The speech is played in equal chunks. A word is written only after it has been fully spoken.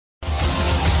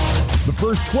The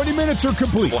first 20 minutes are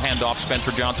complete. We'll hand off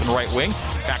Spencer Johnson, right wing.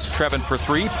 Back to Trevin for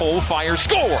three. Pole, fire,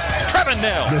 score! Trevin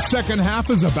nailed. The second half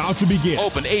is about to begin.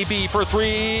 Open, AB for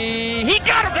three. He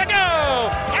got him to go!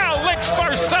 Alex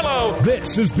Barcelo!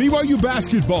 This is BYU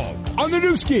basketball on the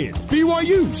new skin,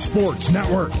 BYU Sports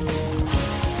Network.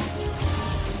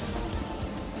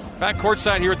 Back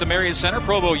courtside here at the Marriott Center,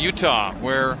 Provo, Utah,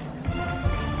 where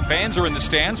fans are in the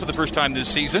stands for the first time this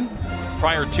season.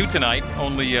 Prior to tonight,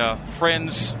 only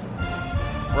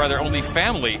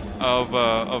family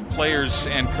of players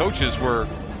and coaches were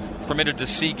permitted to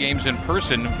see games in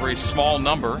person, a very small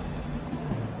number.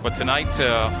 But tonight,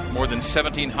 more than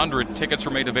 1,700 tickets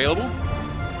were made available.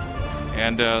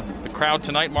 And the crowd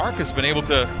tonight, Mark, has been able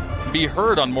to be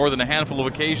heard on more than a handful of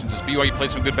occasions as BYU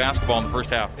played some good basketball in the first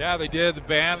half. Yeah, they did. The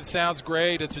band sounds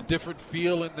great. It's a different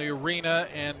feel in the arena.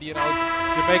 And, you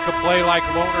make a play like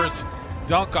Lohner's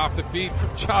dunk off the feet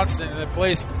from Johnson, and the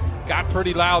place got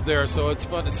pretty loud there, so it's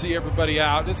fun to see everybody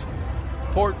out. This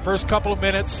important first couple of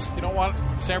minutes. You don't want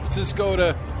San Francisco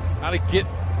to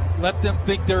let them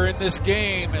think they're in this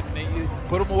game, and you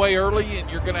put them away early, and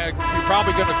you're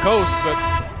probably gonna coast.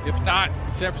 But if not,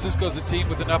 San Francisco's a team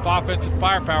with enough offensive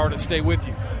firepower to stay with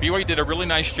you. BYU did a really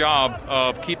nice job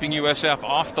of keeping USF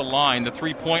off the line, the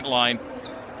three-point line.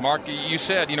 Mark, you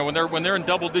said, when they're in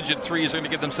double-digit threes, they're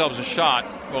going to give themselves a shot.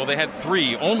 Well, they had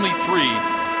only three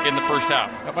in the first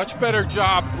half. A much better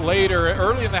job later.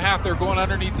 Early in the half, they're going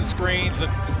underneath the screens,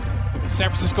 and San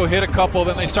Francisco hit a couple.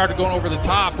 Then they started going over the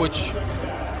top, which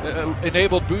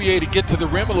enabled Bouye to get to the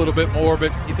rim a little bit more,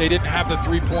 but they didn't have the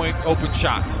three-point open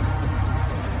shots.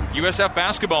 USF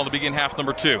basketball to begin half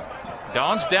number 2.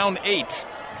 Dons down 8.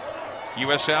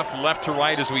 USF left to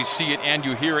right as we see it, and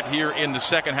you hear it here in the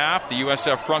second half. The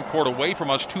USF front court away from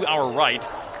us to our right.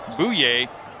 Bouye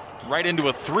right into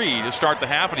a three to start the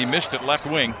half, and he missed it left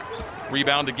wing.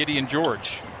 Rebound to Gideon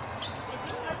George.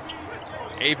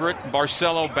 Averett,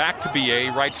 Barcelo back to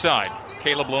BA, right side.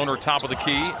 Caleb Lohner, top of the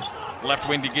key. Left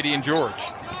wing to Gideon George.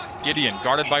 Gideon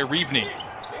guarded by Reevney.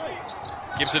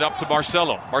 Gives it up to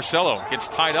Barcelo. Barcelo gets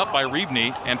tied up by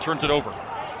Reevney and turns it over.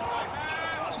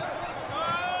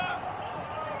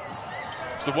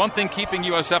 So the one thing keeping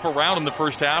USF around in the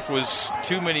first half was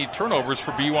too many turnovers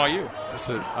for BYU. It's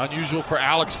unusual for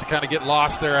Alex to kind of get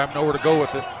lost there. I have nowhere to go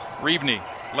with it. Reevney,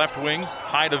 left wing,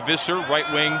 high to Visser,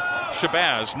 right wing,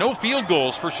 Shabazz. No field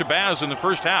goals for Shabazz in the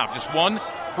first half. Just one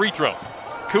free throw.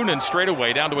 Coonan straight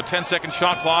away, down to a 10-second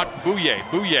shot clock.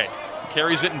 Bouye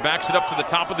carries it and backs it up to the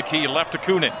top of the key, left to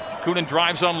Coonan. Coonan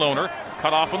drives on Lohner,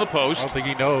 cut off on the post. I don't think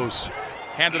he knows.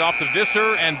 Handed off to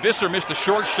Visser, and Visser missed a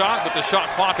short shot, but the shot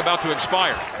clock about to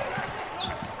expire.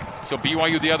 So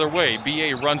BYU the other way.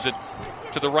 BA runs it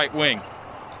to the right wing.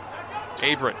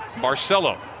 Averett,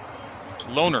 Barcelo,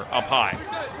 Lohner up high.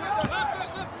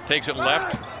 Takes it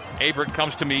left. Averett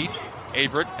comes to meet.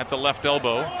 Averett at the left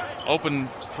elbow. Open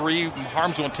three.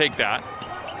 Harms won't take that.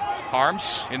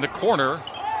 Harms in the corner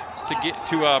to get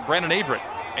to Brandon Averett.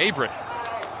 Averett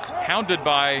hounded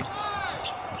by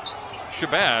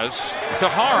Shabazz to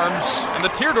Harms, and the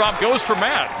teardrop goes for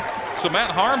Matt. So Matt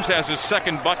Harms has his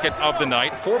second bucket of the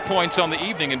night. 4 points on the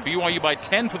evening, and BYU by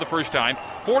 10 for the first time,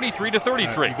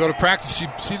 43-33. You go to practice, you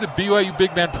see the BYU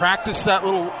big man practice that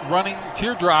little running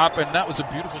teardrop, and that was a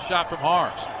beautiful shot from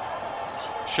Harms.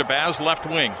 Shabazz left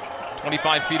wing,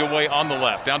 25 feet away on the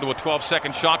left, down to a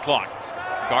 12-second shot clock.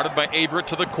 Guarded by Averett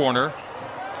to the corner.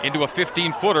 Into a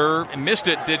 15-footer and missed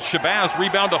it. Did Shabazz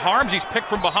rebound to Harms? He's picked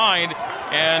from behind,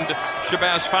 and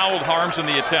Shabazz fouled Harms in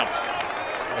the attempt.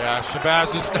 Yeah,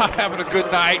 Shabazz is not having a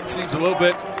good night. Seems a little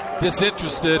bit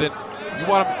disinterested, and you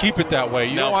want him to keep it that way.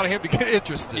 You don't want him to get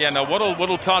interested. Yeah, now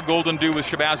what'll Todd Golden do with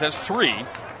Shabazz? Has 3.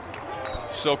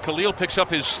 So Khalil picks up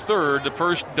his third, the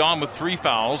first Don with 3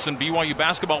 fouls, and BYU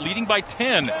basketball leading by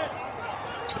 10.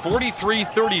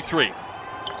 43-33.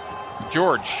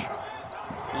 George.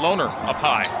 Lohner up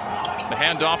high. The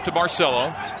handoff to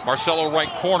Barcelo. Barcelo right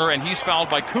corner, and he's fouled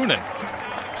by Coonan.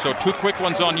 So 2 quick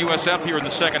ones on USF here in the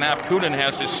second half. Coonan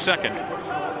has his second.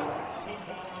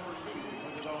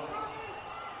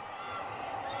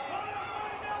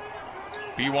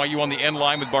 BYU on the end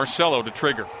line with Barcelo to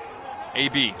trigger.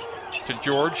 AB to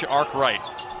George, arc right.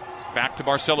 Back to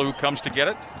Barcelo, who comes to get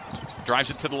it. Drives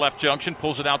it to the left junction,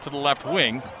 pulls it out to the left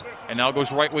wing. And now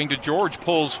goes right wing to George,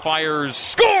 pulls, fires,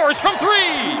 scores from 3!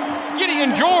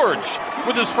 Gideon George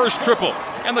with his first triple.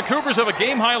 And the Cougars have a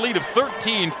game-high lead of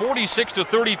 13,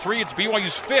 46-33. It's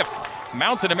BYU's 5th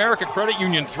Mountain America Credit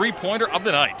Union three-pointer of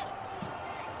the night.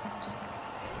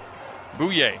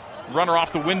 Bouye, runner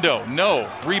off the window.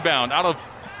 No. Rebound out of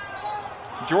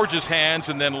George's hands,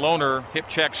 and then Lohner hip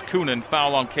checks Coonan.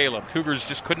 Foul on Caleb. Cougars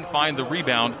just couldn't find the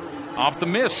rebound off the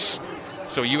miss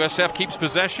So USF keeps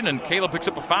possession, and Caleb picks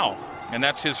up a foul. And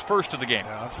that's his first of the game.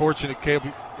 Yeah, unfortunate,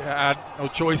 Caleb had no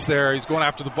choice there. He's going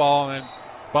after the ball and then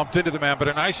bumped into the man. But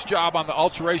a nice job on the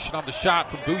alteration on the shot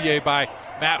from Bouye by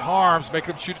Matt Harms,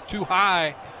 making him shoot it too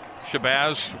high.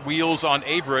 Shabazz wheels on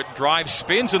Averett, drives,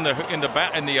 spins in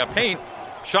the paint.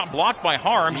 Shot blocked by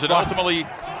Harms, and ultimately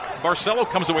Barcelo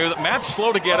comes away with it. Matt's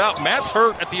slow to get up. Matt's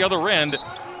hurt at the other end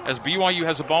as BYU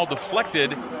has a ball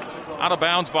deflected out of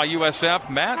bounds by USF.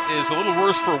 Matt is a little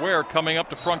worse for wear coming up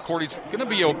to front court. He's going to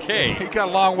be okay. He got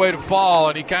a long way to fall,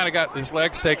 and he kind of got his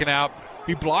legs taken out.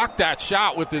 He blocked that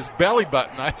shot with his belly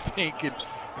button, I think. And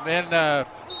then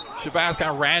Shabazz kind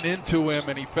of ran into him,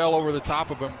 and he fell over the top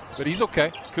of him. But he's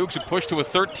okay. Cougs have pushed to a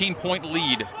 13-point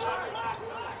lead.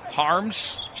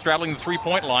 Harms straddling the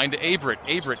three-point line to Averett.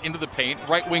 Averett into the paint.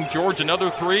 Right wing George, another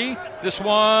three. This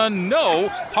one, no.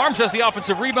 Harms has the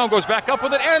offensive rebound, goes back up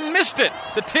with it, and missed it.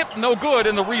 The tip, no good,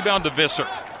 and the rebound to Visser.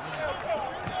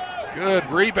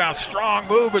 Good rebound. Strong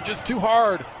move, but just too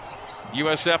hard.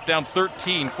 USF down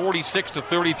 13,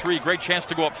 46-33. Great chance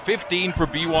to go up 15 for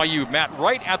BYU. Matt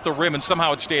right at the rim, and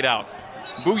somehow it stayed out.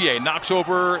 Bouye knocks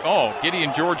over.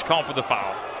 Gideon George called for the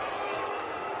foul.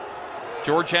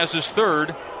 George has his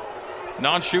third.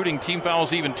 Non-shooting team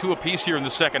fouls, even 2 apiece here in the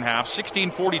second half.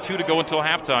 16:42 to go until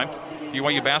halftime.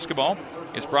 BYU basketball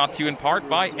is brought to you in part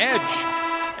by Edge.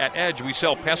 At Edge, we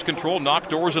sell pest control, knock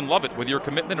doors, and love it. With your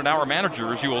commitment and our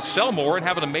managers, you will sell more and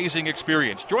have an amazing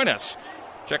experience. Join us.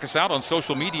 Check us out on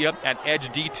social media at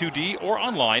EdgeD2D or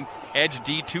online,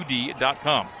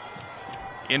 edged2d.com.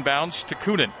 Inbounds to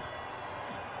Coonan.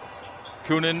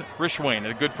 Coonan, Rishwain,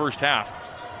 a good first half.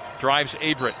 Drives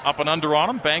Averett, up and under on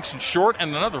him, banks and short,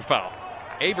 and another foul.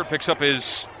 Averett picks up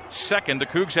his second. The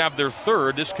Cougs have their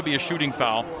third. This could be a shooting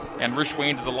foul, and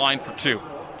Rishwain to the line for 2.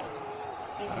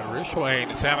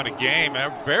 Rishwain is having a game.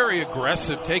 Very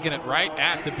aggressive, taking it right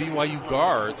at the BYU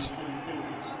guards.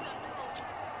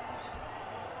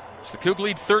 It's the Coug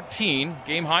lead 13,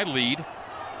 game-high lead,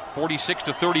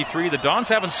 46-33. The Dons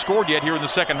haven't scored yet here in the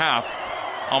second half.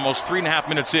 Almost 3.5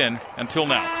 minutes in until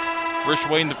now.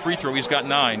 Rishwain, the free throw, he's got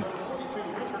 9.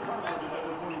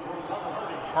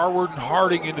 Harward and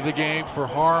Harding into the game for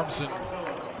Harms and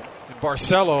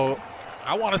Barcelo.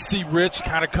 I want to see Rich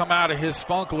kind of come out of his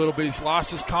funk a little bit. He's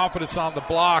lost his confidence on the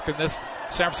block, and this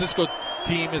San Francisco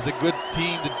team is a good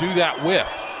team to do that with.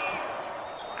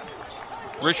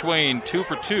 Rishwain 2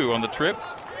 for 2 on the trip.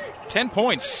 10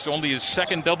 points, only his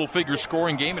second double-figure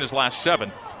scoring game in his last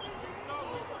 7.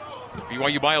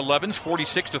 BYU by 11s,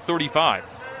 46-35.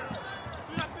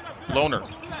 Lohner.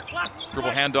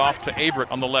 Dribble handoff to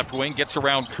Averett on the left wing. Gets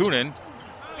around Coonan.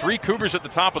 3 Cougars at the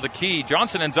top of the key.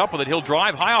 Johnson ends up with it. He'll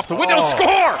drive high off the window. Score!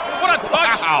 What a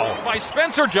touch by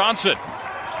Spencer Johnson.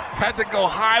 Had to go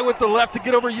high with the left to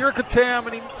get over Yurkatam,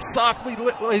 and he softly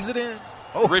lays it in.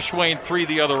 Rishwain 3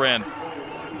 the other end.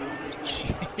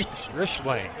 Jeez,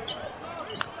 Rishwain.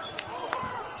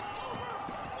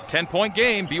 10-point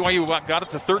game. BYU got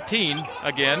it to 13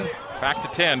 again. Back to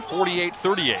 10,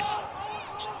 48-38.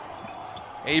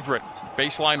 Averett,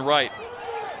 baseline right.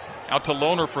 Out to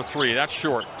Lohner for 3. That's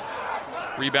short.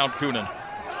 Rebound Coonan.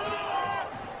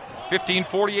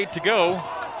 15:48 to go.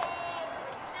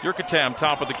 Yurkatam,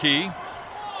 top of the key.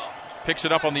 Picks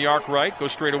it up on the arc right.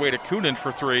 Goes straight away to Coonan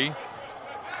for 3.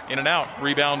 In and out.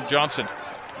 Rebound Johnson.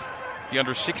 The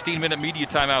under 16-minute media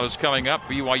timeout is coming up.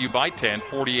 BYU by 10,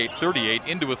 48-38.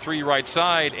 Into a 3 right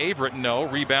side. Averett, no.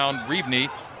 Rebound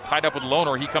Reevney. Tied up with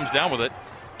Lohner. He comes down with it.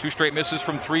 2 straight misses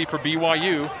from 3 for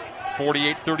BYU.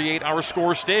 48-38, our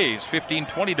score stays.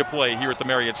 15:20 to play here at the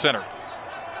Marriott Center.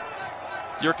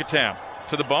 Yurkatam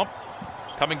to the bump.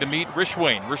 Coming to meet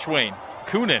Rishwain.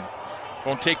 Coonan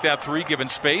won't take that 3 given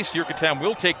space. Yurkatam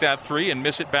will take that 3 and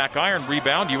miss it back iron.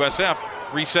 Rebound USF.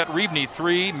 Reset Reevney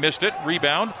 3. Missed it.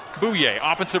 Rebound Bouye.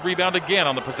 Offensive rebound again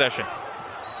on the possession.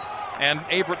 And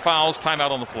Averett fouls.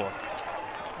 Timeout on the floor.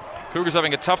 Cougars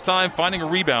having a tough time finding a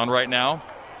rebound right now.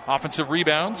 Offensive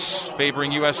rebounds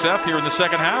favoring USF here in the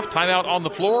second half. Timeout on the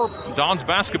floor. Dons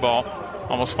basketball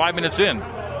almost 5 minutes in.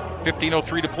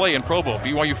 15:03 to play in Provo.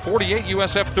 BYU 48,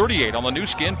 USF 38 on the new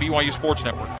skin, BYU Sports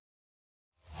Network.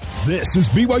 This is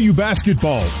BYU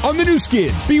basketball on the new skin,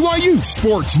 BYU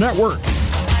Sports Network.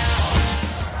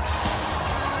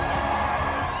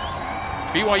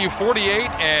 BYU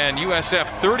 48 and USF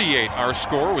 38 our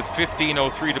score with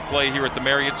 15:03 to play here at the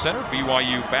Marriott Center.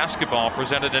 BYU basketball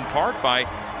presented in part by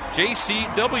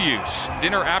JCW's.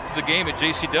 Dinner after the game at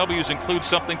JCW's includes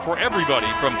something for everybody,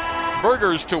 from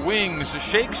burgers to wings,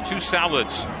 shakes to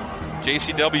salads.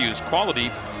 JCW's,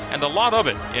 quality and a lot of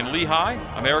it in Lehigh,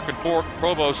 American Fork,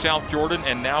 Provo, South Jordan,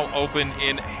 and now open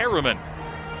in Harriman.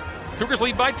 Cougars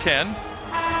lead by 10.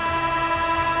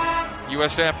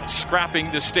 USF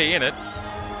scrapping to stay in it.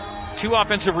 2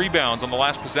 offensive rebounds on the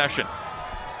last possession.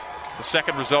 The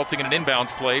second resulting in an inbounds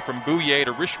play from Bouye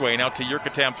to Rishwain out to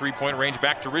Yerkatam 3-point range,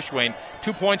 back to Rishwain.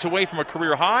 2 points away from a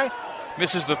career high.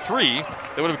 Misses the 3.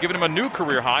 That would have given him a new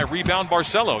career high. Rebound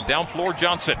Barcelo. Down floor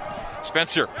Johnson.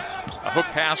 Spencer. A hook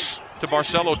pass to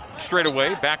Barcelo straight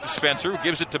away. Back to Spencer, who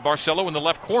gives it to Barcelo in the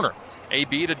left corner.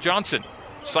 AB to Johnson.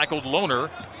 Cycled Lohner.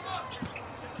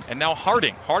 And now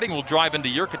Harding. Harding will drive into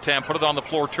Yerkatam, put it on the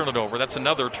floor, turn it over. That's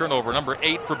another turnover. Number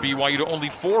 8 for BYU to only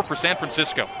 4 for San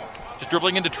Francisco. Just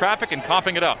dribbling into traffic and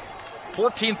coughing it up.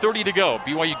 14:30 to go.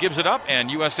 BYU gives it up, and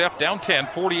USF down 10,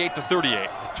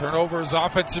 48-38. Turnovers,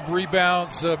 offensive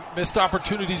rebounds, missed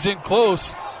opportunities in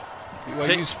close.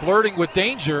 BYU's flirting with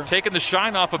danger. Taking the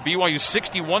shine off of BYU's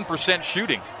 61%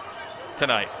 shooting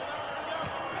tonight.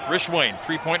 Rishwain,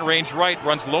 3-point range right,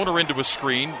 runs Lohner into a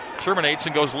screen, terminates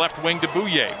and goes left wing to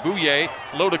Bouye. Bouye,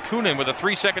 low to Kunin with a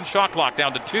 3-second shot clock.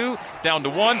 Down to 2, down to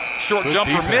 1. Short Good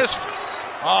jumper defense. missed.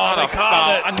 Oh, they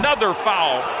called it. Another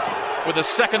foul with a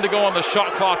second to go on the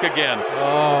shot clock again.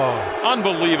 Oh,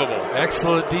 unbelievable.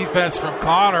 Excellent defense from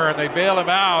Connor, and they bail him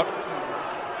out.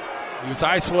 He was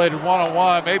isolated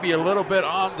one-on-one, maybe a little bit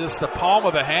on just the palm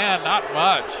of the hand, not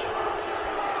much.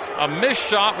 A missed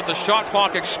shot with the shot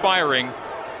clock expiring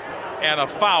and a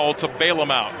foul to bail him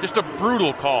out. Just a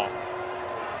brutal call.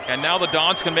 And now the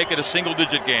Dons can make it a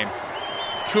single-digit game.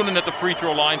 Kunin at the free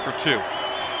throw line for 2.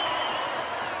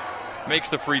 Makes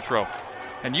the free throw.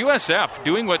 And USF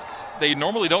doing what they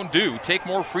normally don't do, take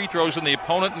more free throws than the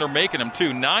opponent, and they're making them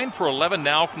too. 9 for 11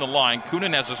 now from the line.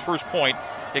 Kunin has his first point.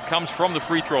 It comes from the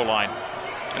free throw line.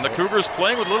 And the Cougars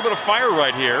playing with a little bit of fire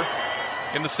right here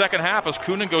in the second half as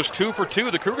Kunin goes 2 for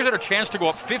 2. The Cougars had a chance to go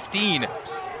up 15.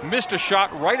 Missed a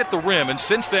shot right at the rim, and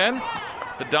since then,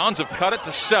 the Dons have cut it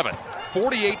to 7.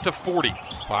 48-40.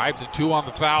 5-2 on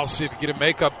the foul. See if you get a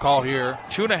makeup call here.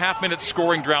 2.5 minute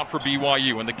scoring drought for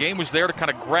BYU, and the game was there to kind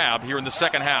of grab here in the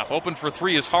second half. Open for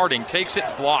 3 is Harding. Takes it,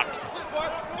 it's blocked.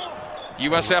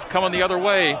 USF coming the other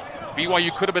way.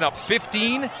 BYU could have been up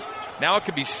 15. Now it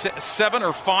could be 7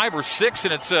 or 5 or 6,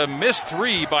 and it's a missed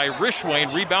 3 by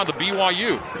Rishwain. Rebound to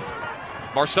BYU.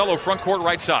 Barcelo front court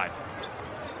right side.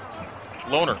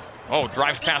 Lohner.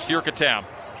 Drives past Yerkatam.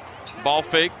 Ball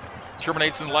fake.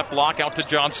 Terminates in the left block out to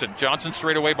Johnson. Johnson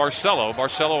straight away Barcelo.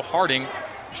 Barcelo Harding.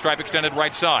 Stripe extended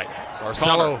right side.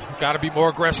 Barcelo got to be more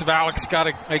aggressive. Alex got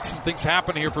to make some things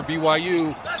happen here for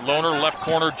BYU. Lohner left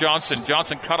corner Johnson.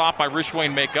 Johnson cut off by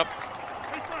Rishwain makeup.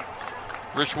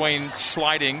 Rishwain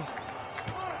sliding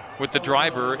with the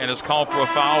driver and is called for a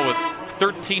foul with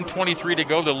 13:23 to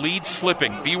go. The lead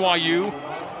slipping. BYU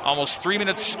almost 3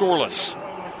 minutes scoreless.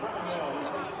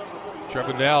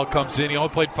 Trevor Nell comes in. He only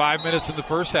played 5 minutes in the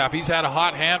first half. He's had a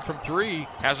hot hand from 3.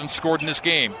 Hasn't scored in this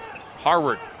game.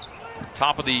 Harward,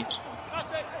 top of the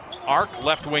arc,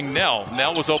 left wing Nell.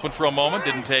 Nell was open for a moment,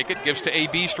 didn't take it. Gives to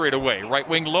AB straight away. Right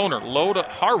wing Lohner. Low to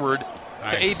Harward.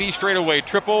 Nice. To AB straight away.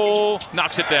 Triple.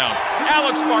 Knocks it down.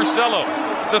 Alex Barcelo.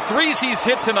 The threes he's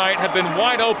hit tonight have been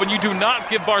wide open. You do not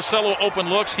give Barcelo open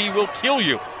looks. He will kill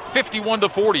you.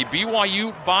 51-40.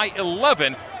 BYU by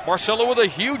 11. Barcelo with a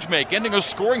huge make, ending a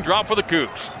scoring drop for the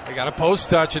Cougs. They got a post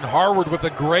touch, and Harward with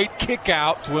a great kick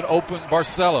out to an open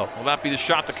Barcelo. Will that be the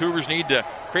shot the Cougars need to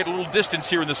create a little distance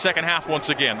here in the second half once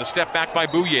again? The step back by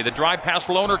Bouye. The drive past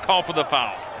Lohner, call for the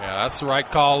foul. Yeah, that's the right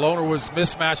call. Lohner was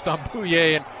mismatched on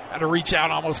Bouye and had to reach out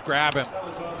and almost grab him.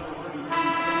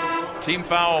 Team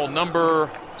foul number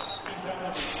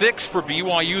 6 for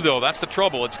BYU, though. That's the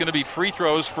trouble. It's going to be free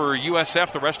throws for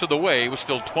USF the rest of the way. It was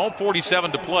still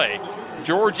 12:47 to play.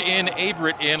 George in,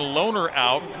 Averett in, Lohner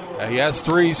out. He has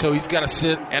 3, so he's got to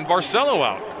sit. And Barcelo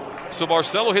out. So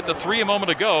Barcelo hit the 3 a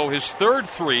moment ago. His third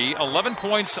 3, 11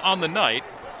 points on the night.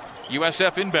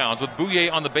 USF inbounds with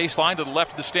Bouye on the baseline to the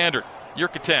left of the standard.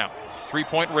 Yerkatam,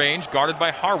 3-point range, guarded by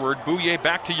Harward. Bouye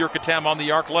back to Yerkatam on the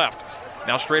arc left.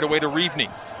 Now straight away to Reevney.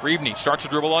 Reevney starts to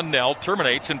dribble on Nell,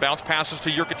 terminates, and bounce passes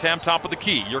to Yerkatam, top of the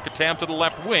key. Yerkatam to the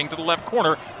left wing, to the left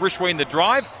corner. Rishwain the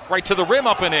drive, right to the rim,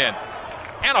 up and in.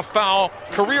 And a foul,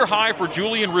 career high for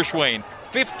Julian Rishwain.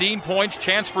 15 points,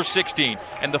 chance for 16.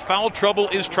 And the foul trouble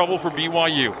is trouble for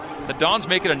BYU. The Dons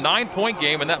make it a 9-point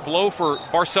game, and that blow for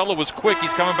Barcelo was quick.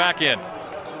 He's coming back in.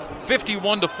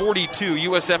 51-42,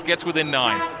 USF gets within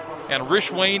 9. And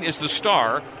Rishwain is the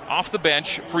star off the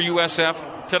bench for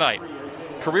USF tonight.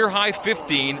 Career high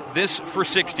 15, this for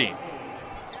 16.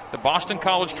 The Boston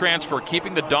College transfer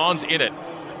keeping the Dons in it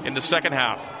in the second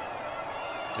half.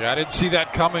 Yeah, I didn't see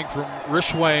that coming from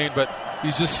Rishwain, but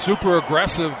he's just super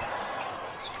aggressive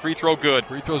Free throw good.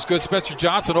 Free throw's good. Spencer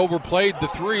Johnson overplayed the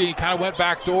three. He kind of went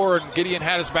back door, and Gideon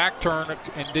had his back turned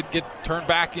and did get turned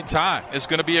back in time. It's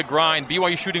going to be a grind.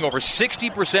 BYU shooting over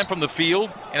 60% from the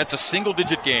field, and it's a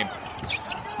single-digit game.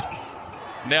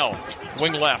 Nell,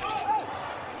 wing left.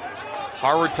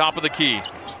 Harward, top of the key.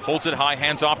 Holds it high,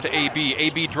 hands off to AB.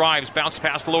 AB drives, bounce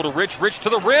pass low to Rich. Rich to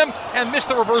the rim, and missed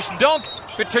the reverse dunk.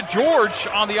 But to George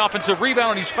on the offensive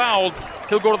rebound, and he's fouled.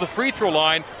 He'll go to the free throw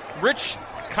line. Rich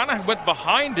kind of went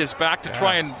behind his back to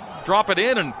try and drop it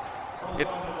in, and it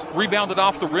rebounded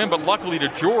off the rim. But luckily to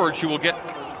George, who will get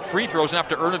free throws and have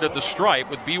to earn it at the stripe,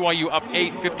 with BYU up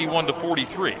 8,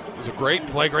 51-43. It was a great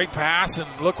play, great pass, and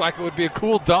looked like it would be a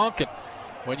cool dunk. And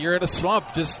when you're in a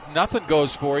slump, just nothing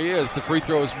goes for you as the free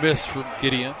throw is missed from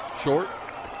Gideon. Short.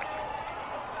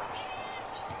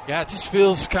 Yeah, it just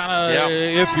feels kind of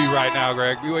iffy right now,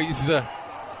 Greg. BYU's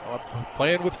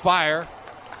playing with fire.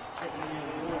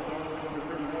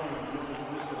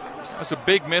 That's a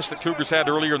big miss that Cougars had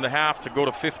earlier in the half to go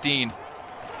to 15.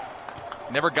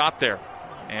 Never got there.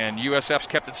 And USF's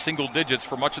kept it single digits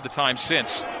for much of the time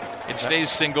since. It stays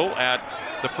single at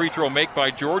the free throw make by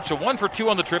George. So 1 for 2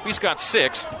 on the trip. He's got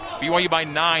 6. BYU by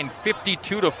 9,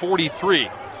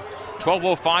 52-43.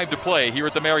 12:05 to play here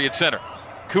at the Marriott Center.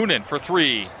 Coonan for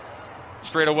 3.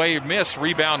 Straight away miss.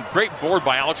 Rebound. Great board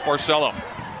by Alex Barcelo.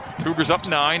 Cougars up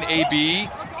 9. AB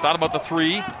thought about the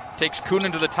 3. Takes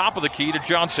Coonan to the top of the key to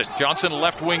Johnson. Johnson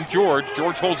left wing George.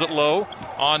 George holds it low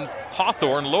on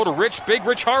Hawthorne. Low to Rich. Big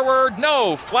Rich Harward.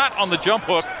 No. Flat on the jump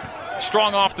hook.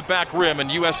 Strong off the back rim, and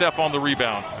USF on the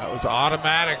rebound. That was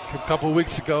automatic a couple of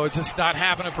weeks ago. It's just not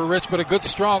happening for Rich, but a good,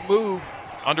 strong move.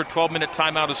 Under 12-minute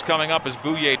timeout is coming up as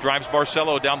Bouye drives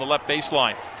Barcelo down the left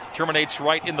baseline. Terminates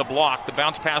right in the block. The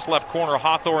bounce pass left corner.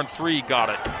 Hawthorne 3 got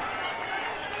it.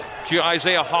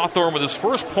 Isaiah Hawthorne with his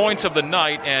first points of the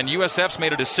night, and USF's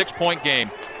made it a 6-point game.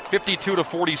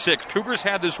 52-46. Cougars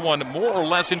had this one more or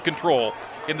less in control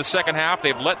in the second half.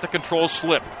 They've let the control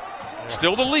slip.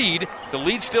 Still the lead. The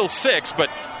lead's still 6, but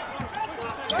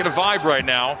get a vibe right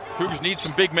now. Cougars need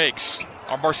some big makes.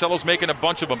 Barcelo's making a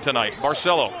bunch of them tonight.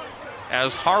 Barcelo,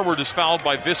 as Harward is fouled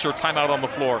by Visser, timeout on the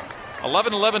floor.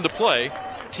 11-11 to play.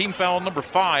 Team foul number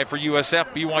 5 for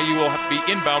USF. BYU will be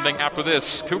inbounding after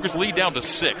this. Cougars lead down to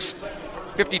 6.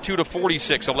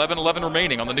 52-46. 11-11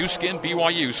 remaining on the new skin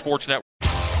BYU Sports Network.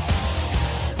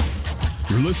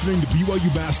 You're listening to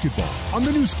BYU Basketball on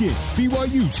the new skin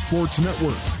BYU Sports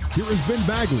Network. Here is Ben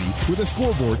Bagley with a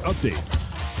scoreboard update.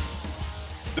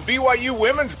 The BYU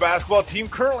women's basketball team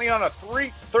currently on a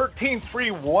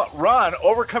 13-3 run,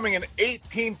 overcoming an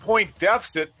 18-point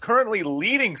deficit, currently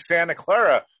leading Santa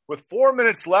Clara with 4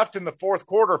 minutes left in the fourth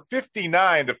quarter,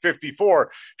 59-54.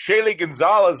 Shaylee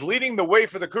Gonzalez leading the way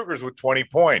for the Cougars with 20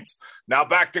 points. Now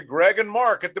back to Greg and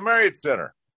Mark at the Marriott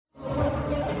Center.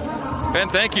 Ben,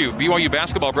 thank you. BYU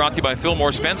basketball brought to you by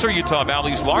Fillmore Spencer, Utah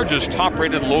Valley's largest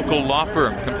top-rated local law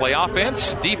firm. Can play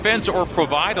offense, defense, or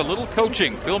provide a little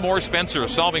coaching. Fillmore Spencer,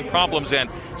 solving problems and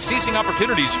seizing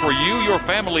opportunities for you, your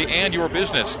family, and your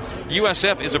business.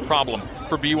 USF is a problem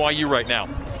for BYU right now.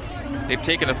 They've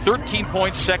taken a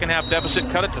 13-point second-half deficit,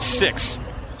 cut it to 6.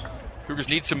 Cougars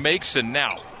need some makes, and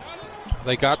now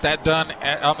they got that done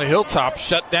on the hilltop.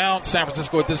 Shut down San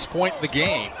Francisco at this point in the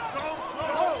game.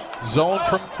 Zone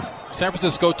from San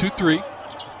Francisco, 2-3.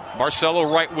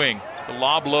 Barcelo right wing. The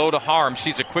lob low to Harm.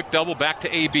 Sees a quick double back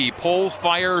to AB. Pull,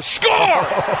 fire, score!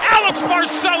 Alex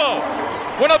Barcelo!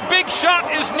 When a big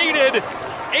shot is needed,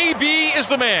 AB is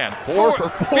the man. 4 for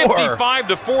 4.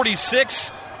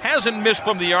 55-46. Hasn't missed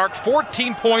from the arc.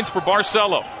 14 points for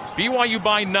Barcelo. BYU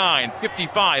by 9.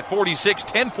 55-46.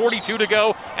 10:42 to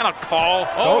go. And a call.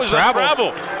 Oh, it was a travel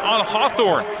on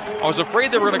Hawthorne. I was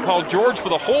afraid they were going to call George for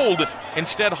the hold.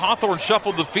 Instead, Hawthorne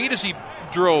shuffled the feet as he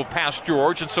drove past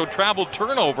George, and so traveled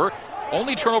turnover.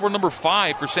 Only turnover number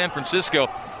 5 for San Francisco.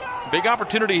 Big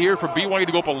opportunity here for BYU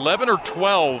to go up 11 or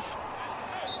 12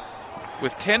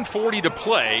 with 10:40 to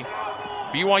play.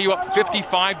 BYU up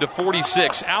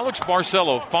 55-46. Alex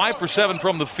Barcelo, 5 for 7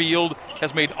 from the field,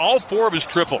 has made all 4 of his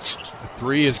triples. The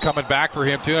 3 is coming back for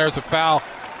him, too. There's a foul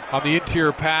on the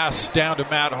interior pass down to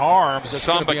Matt Harms.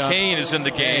 Samba Kane is in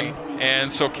the game,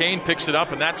 and so Kane picks it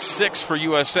up, and that's 6 for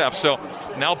USF. So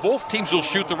now both teams will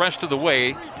shoot the rest of the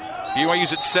way.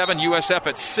 BYU's at 7, USF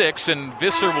at 6, and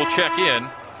Visser will check in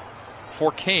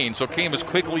for Kane. So Kane was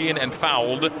quickly in and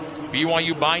fouled.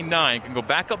 BYU by 9. Can go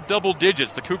back up double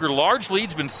digits. The Cougar large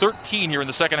lead's been 13 here in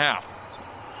the second half.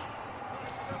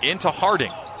 Into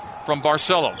Harding from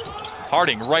Barcelo.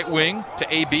 Harding right wing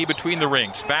to AB between the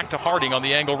rings. Back to Harding on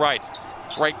the angle right.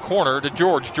 Right corner to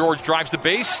George. George drives the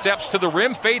base, steps to the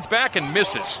rim, fades back and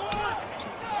misses.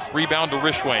 Rebound to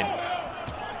Rishwain.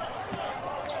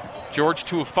 George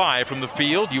 2 of 5 from the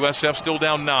field. USF still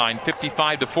down 9,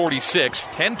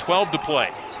 55-46, 10-12 to play.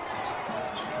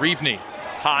 Reevney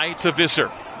high to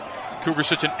Visser. Cougars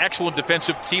such an excellent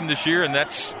defensive team this year, and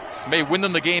that's may win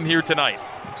them the game here tonight.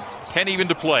 10 even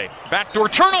to play. Backdoor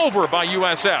turnover by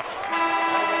USF.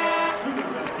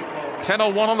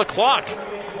 10:01 on the clock.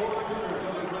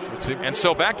 And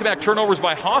so back-to-back turnovers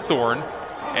by Hawthorne,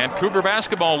 and Cougar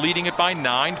basketball leading it by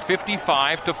 9,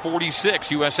 55-46.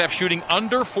 USF shooting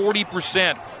under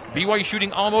 40%. BYU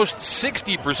shooting almost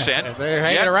 60%. They're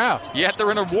hanging around. Yet they're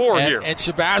in a war here. And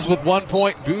Shabazz with 1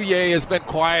 point. Bouye has been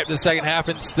quiet in the second half,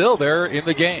 and still they're in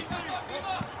the game.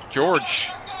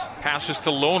 George passes to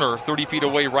Lohner, 30 feet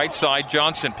away, right side.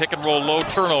 Johnson, pick and roll low,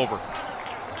 turnover.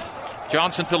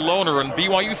 Johnson to Lohner, and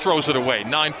BYU throws it away.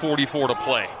 9:44 to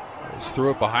play. Just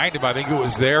threw it behind him. I think it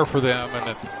was there for them, and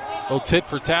a little tit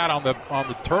for tat on the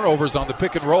turnovers on the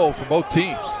pick and roll for both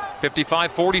teams.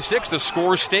 55-46, the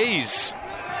score stays.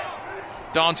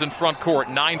 Don's in front court,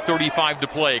 9:35 to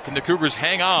play. Can the Cougars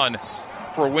hang on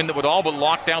for a win that would all but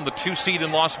lock down the 2 seed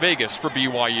in Las Vegas for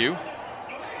BYU?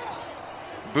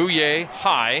 Bouye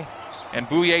high, and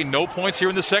Bouye no points here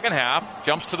in the second half.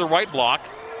 Jumps to the right block.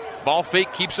 Ball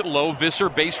fake keeps it low. Visser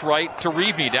base right to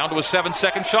Reevney, down to a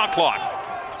 7-second shot clock.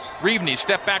 Reevney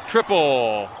step back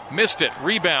triple. Missed it.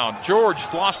 Rebound. George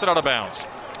lost it out of bounds.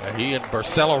 He and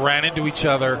Barcelo ran into each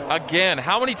other. Again,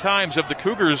 how many times have the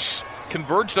Cougars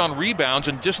converged on rebounds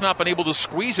and just not been able to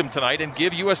squeeze him tonight and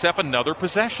give USF another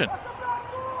possession?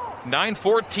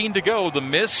 9:14 to go. The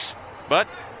miss, but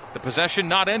the possession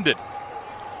not ended.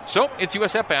 So it's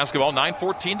USF basketball.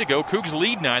 9:14 to go. Cougs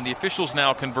lead 9. The officials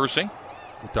now conversing.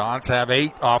 The Dons have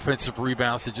 8 offensive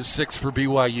rebounds to just 6 for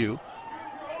BYU.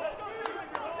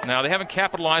 Now, they haven't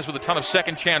capitalized with a ton of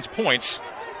second chance points,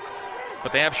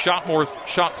 but they have shot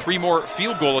 3 more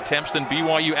field goal attempts than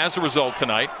BYU as a result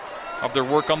tonight of their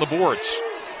work on the boards.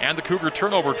 And the Cougar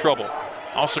turnover trouble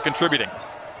also contributing.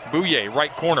 Bouye,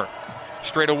 right corner.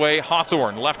 Straight away,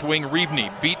 Hawthorne, left wing,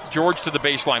 Reevney. Beat George to the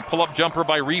baseline. Pull-up jumper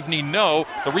by Reevney, no.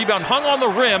 The rebound hung on the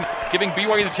rim, giving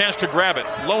BYU the chance to grab it.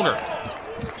 Lohner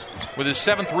with his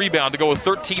 7th rebound to go with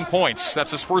 13 points.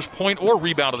 That's his first point or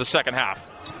rebound of the second half.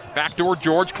 Backdoor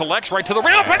George collects right to the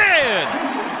rim, up and in!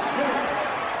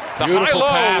 The beautiful high-low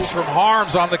pass from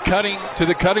Harms on the cutting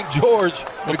George.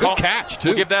 And a good catch,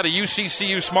 too. We'll give that a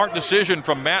UCCU smart decision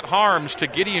from Matt Harms to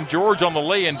Gideon George on the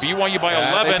lay-in. BYU by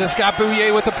 11. They just got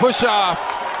Bouye with the push-off.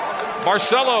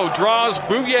 Barcelo draws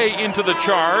Bouye into the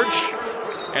charge.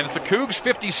 And it's the Cougs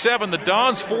 57, the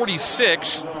Dons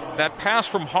 46. That pass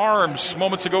from Harms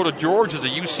moments ago to George is a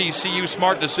UCCU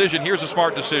smart decision. Here's a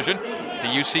smart decision. The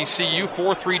UCCU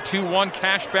 4321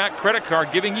 cashback credit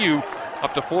card giving you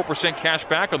up to 4% cash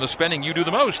back on the spending you do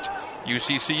the most.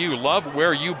 UCCU, love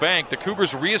where you bank. The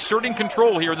Cougars reasserting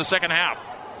control here in the second half.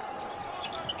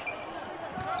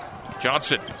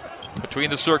 Johnson between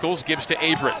the circles gives to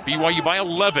Averett. BYU by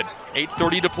 11.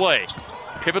 8:30 to play.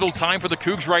 Pivotal time for the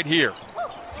Cougs right here.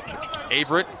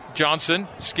 Averett, Johnson,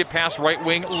 skip pass right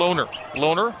wing, Lohner.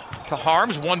 Lohner to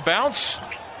Harms, one bounce.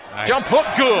 Nice. Jump hook,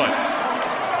 good.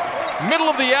 Middle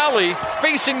of the alley,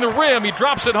 facing the rim. He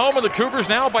drops it home, and the Cougars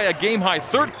now by a game-high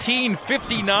 13,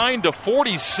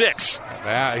 59-46.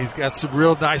 Yeah, he's got some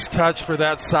real nice touch for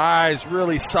that size.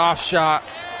 Really soft shot.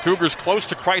 Cougars close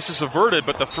to crisis averted,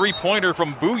 but the three-pointer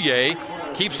from Bouye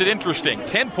keeps it interesting.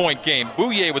 10-point game.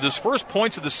 Bouye with his first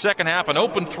points of the second half, an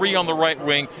open 3 on the right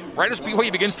wing. Right as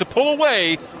BYU begins to pull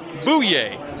away,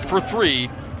 Bouye for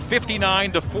 3,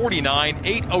 59-49,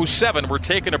 8:07. We're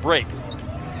taking a break.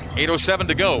 8:07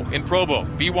 to go in Provo.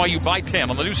 BYU by 10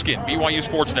 on the new skin, BYU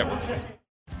Sports Network.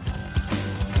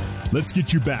 Let's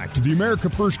get you back to the America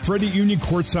First Credit Union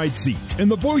courtside seats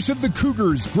and the voice of the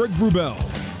Cougars, Greg Wrubell.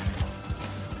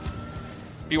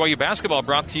 BYU basketball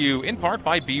brought to you in part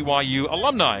by BYU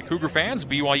alumni. Cougar fans,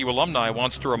 BYU alumni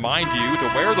wants to remind you to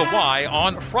wear the Y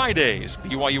on Fridays.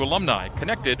 BYU alumni,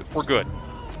 connected for good.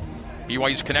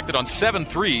 BYU's connected on 7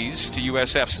 threes to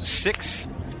USF's 6.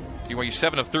 BYU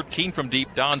 7 of 13 from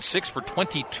deep. Don 6 for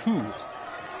 22.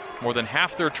 More than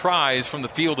half their tries from the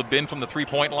field have been from the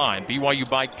three-point line. BYU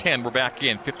by 10. We're back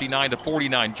in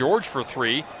 59-49. George for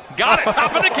 3. Got it.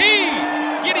 Top of the key.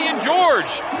 Gideon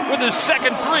George with his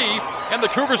second 3. And the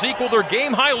Cougars equal their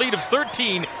game-high lead of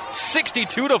 13,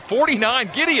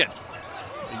 62-49. Gideon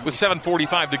with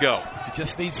 7:45 to go. He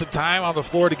just needs some time on the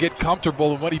floor to get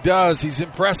comfortable. And when he does, he's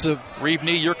impressive.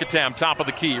 Reevney, Yurkatam, top of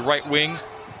the key. Right wing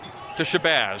to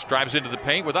Shabazz. Drives into the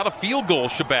paint without a field goal,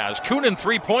 Shabazz. Coonan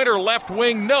three-pointer, left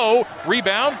wing, no.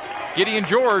 Rebound. Gideon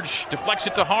George deflects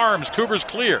it to Harms. Cougars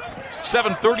clear.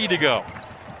 7:30 to go.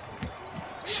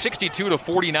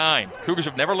 62-49. Cougars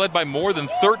have never led by more than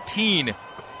 13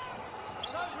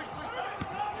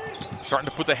 Starting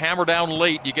to put the hammer down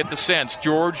late, you get the sense.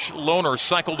 George Lohner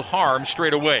cycled Harms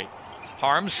straight away.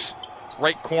 Harms,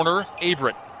 right corner,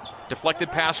 Averett. Deflected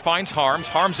pass finds Harms.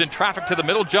 Harms in traffic to the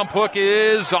middle. Jump hook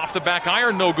is off the back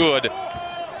iron, no good.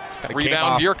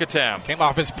 Rebound, Bjorkatam. Came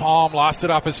off his palm, lost it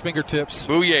off his fingertips.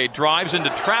 Bouye drives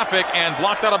into traffic and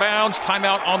blocked out of bounds.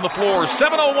 Timeout on the floor.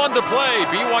 7:01 to play.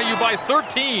 BYU by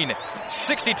 13.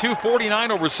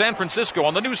 62-49 over San Francisco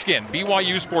on the new skin,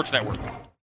 BYU Sports Network.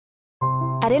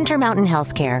 At Intermountain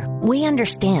Healthcare, we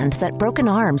understand that broken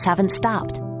arms haven't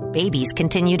stopped. Babies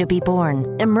continue to be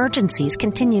born, emergencies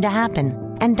continue to happen,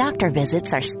 and doctor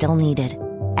visits are still needed.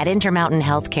 At Intermountain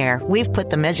Healthcare, we've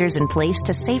put the measures in place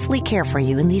to safely care for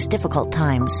you in these difficult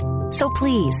times. So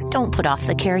please, don't put off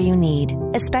the care you need,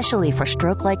 especially for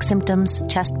stroke-like symptoms,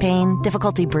 chest pain,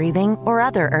 difficulty breathing, or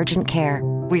other urgent care.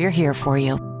 We're here for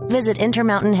you. Visit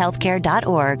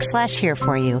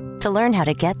intermountainhealthcare.org/here-for-you to learn how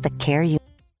to get the care you need.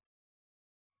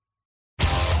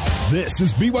 This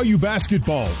is BYU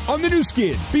Basketball on the new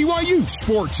skin, BYU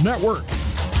Sports Network.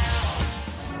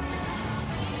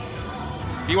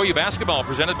 BYU Basketball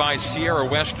presented by Sierra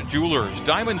West Jewelers.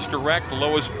 Diamonds Direct,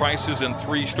 lowest prices in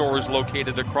 3 stores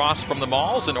located across from the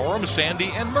malls in Orem, Sandy,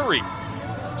 and Murray.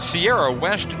 Sierra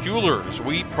West Jewelers,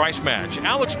 we price match.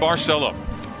 Alex Barcelo,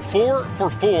 4 for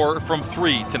 4 from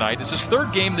 3 tonight. It's his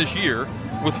 3rd game this year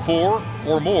with 4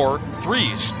 or more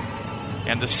threes.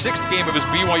 And the 6th game of his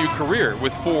BYU career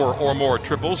with 4 or more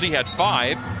triples. He had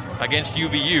 5 against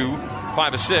UVU,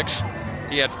 5 of 6.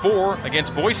 He had 4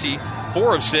 against Boise,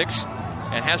 4 of 6.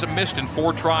 And hasn't missed in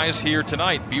 4 tries here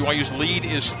tonight. BYU's lead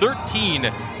is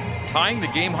 13, tying the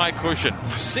game-high cushion,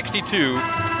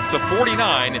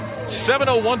 62-49.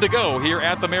 7:01 to go here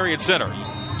at the Marriott Center.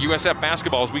 USF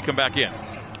basketball as we come back in.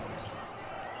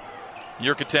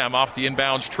 Bjorkatam off the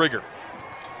inbounds trigger.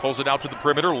 Pulls it out to the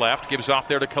perimeter left, gives off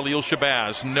there to Khalil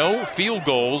Shabazz. No field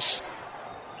goals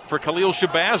for Khalil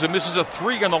Shabazz, and misses a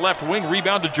 3 on the left wing.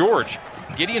 Rebound to George.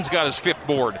 Gideon's got his 5th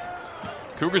board.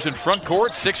 Cougars in front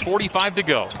court, 6:45 to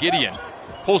go. Gideon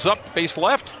pulls up, base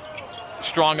left.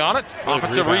 Strong on it.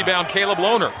 Offensive rebound, Caleb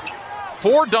Lohner.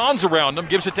 4 Dons around him.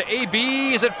 Gives it to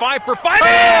AB. Is it 5 for 5?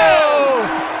 Oh!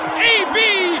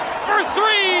 AB for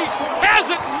 3.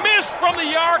 Hasn't missed from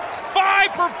the arc.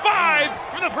 5 for 5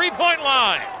 from the three-point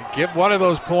line. Give one of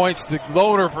those points to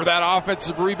Lohner for that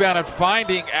offensive rebound and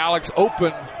finding Alex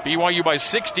open. BYU by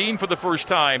 16 for the first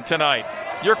time tonight.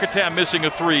 Bjorkatam missing a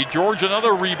 3. George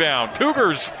another rebound.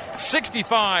 Cougars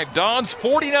 65. Dons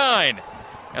 49.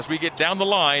 As we get down the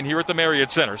line here at the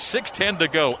Marriott Center. 6:10 to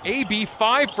go. AB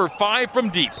 5 for 5 from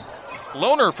deep.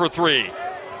 Lohner for 3.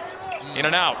 In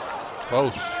and out.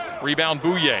 Close. Rebound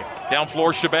Bouye. Down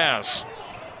floor Shabazz.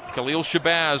 Khalil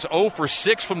Shabazz 0 for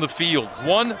 6 from the field.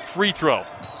 1 free throw.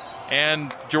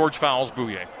 And George fouls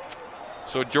Bouye.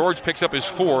 So George picks up his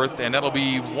 4th, and that'll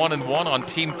be 1-1 on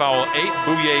team foul 8.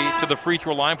 Bouye to the free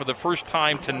throw line for the first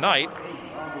time tonight.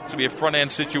 This will be a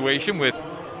front-end situation with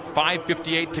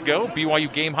 5:58 to go. BYU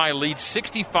game high lead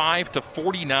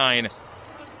 65-49.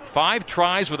 5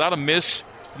 tries without a miss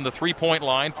from the three-point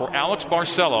line for Alex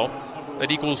Barcelo.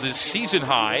 That equals his season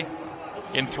high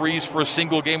in threes for a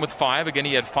single game with 5. Again,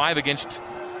 he had 5 against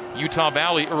Utah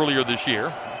Valley earlier this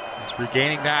year. He's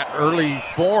regaining that early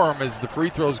form as the free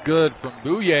throw's good from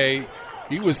Bouye.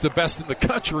 He was the best in the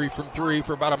country from 3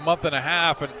 for about a month and a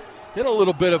half and hit a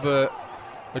little bit of a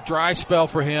dry spell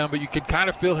for him, but you can kind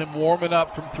of feel him warming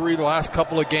up from 3 the last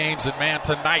couple of games, and man,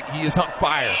 tonight he is on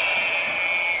fire.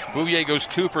 Bouye goes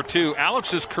 2 for 2.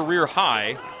 Alex's career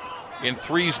high in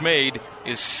threes made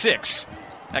is 6.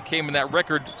 That came in that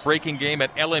record-breaking game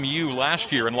at LMU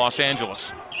last year in Los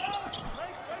Angeles.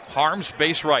 Harms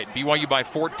base right. BYU by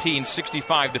 14,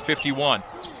 65-51.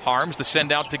 Harms the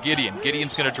send out to Gideon.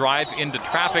 Gideon's going to drive into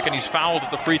traffic, and he's fouled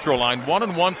at the free throw line.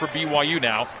 1-1 for BYU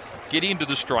now. Gideon to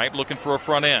the stripe, looking for a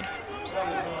front end.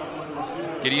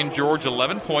 Gideon George,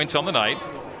 11 points on the night.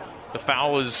 The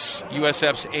foul is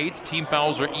USF's 8th. Team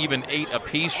fouls are even 8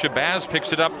 apiece. Shabazz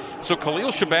picks it up. So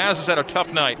Khalil Shabazz has had a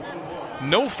tough night.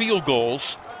 No field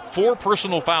goals, 4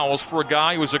 personal fouls for a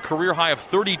guy who has a career high of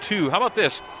 32. How about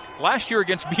this? Last year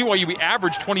against BYU, he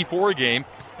averaged 24 a game,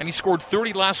 and he scored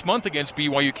 30 last month against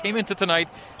BYU. Came into tonight,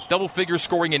 double figures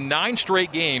scoring in 9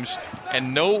 straight games,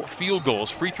 and no field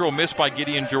goals. Free throw missed by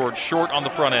Gideon George, short on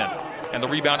the front end. And the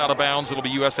rebound out of bounds, it'll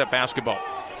be USF basketball.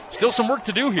 Still some work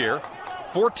to do here.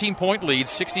 14-point lead,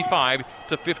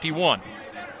 65-51.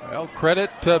 Well, credit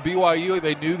to BYU.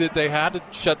 They knew that they had to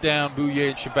shut down Bouye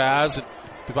and Shabazz and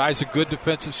devise a good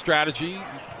defensive strategy.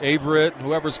 Averett and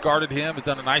whoever's guarded him has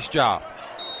done a nice job.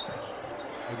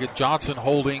 We get Johnson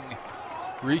holding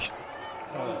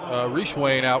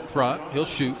Rishwain out front. He'll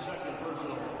shoot.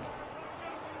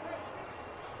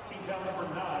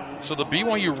 So the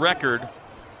BYU record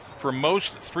for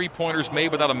most three-pointers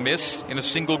made without a miss in a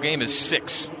single game is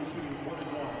 6.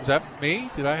 Is that me?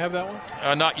 Did I have that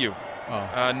one? Not you.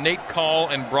 Oh. Nate Call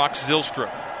and Brock Zylstra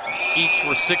each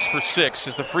were 6 for 6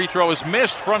 as the free throw is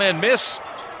missed. Front-end miss.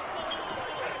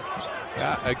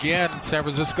 Yeah, again, San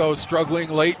Francisco struggling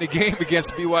late in the game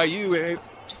against BYU.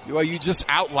 BYU just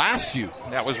outlasts you.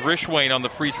 That was Rishwain on the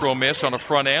free throw miss on the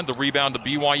front end. The rebound to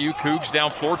BYU. Cougs down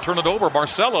floor, turn it over.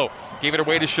 Barcelo gave it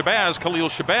away to Shabazz. Khalil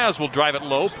Shabazz will drive it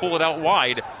low, pull it out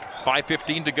wide.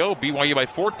 5:15 to go. BYU by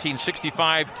 14,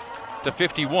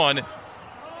 65-51.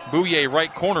 Bouye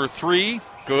right corner, 3.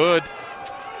 Good.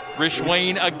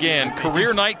 Rishwain again.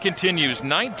 Career night continues.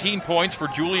 19 points for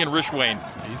Julian Rishwain.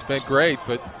 He's been great,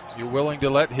 but you're willing to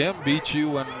let him beat you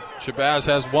when Shabazz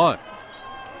has one.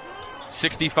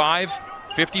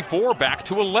 65-54, back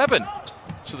to 11.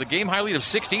 So the game high lead of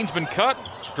 16's been cut.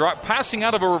 Passing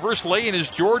out of a reverse lay-in is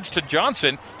George to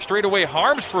Johnson. Straight away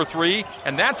Harms for 3,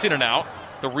 and that's in and out.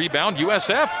 The rebound,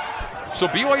 USF. So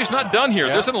BYU's not done here.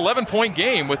 Yeah. There's an 11-point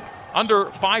game with under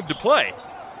 5 to play.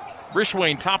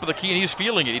 Rishwain, top of the key, and he's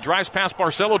feeling it. He drives past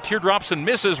Barcelo, teardrops and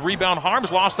misses. Rebound,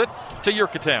 Harms lost it to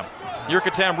Yurkatam.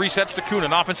 Yurkatam resets to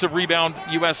Kunin. Offensive rebound,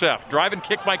 USF. Drive and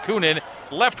kick by Kunin.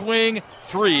 Left wing,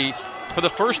 3. For the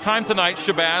first time tonight,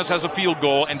 Shabazz has a field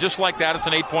goal, and just like that, it's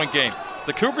an 8-point game.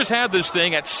 The Cougars had this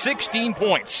thing at 16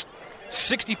 points,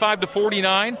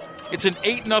 65-49. It's an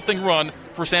 8-0 run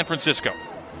for San Francisco.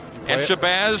 And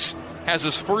Shabazz has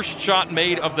his first shot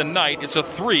made of the night. It's a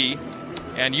 3,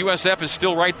 and USF is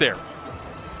still right there.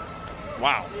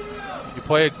 Wow. You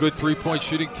play a good three-point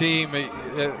shooting team,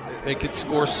 they can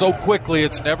score so quickly.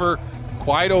 It's never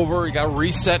quite over. You got to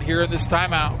reset here in this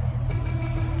timeout.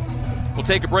 We'll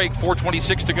take a break.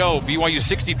 4:26 to go. BYU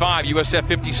 65, USF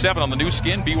 57 on the new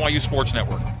skin, BYU Sports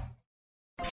Network.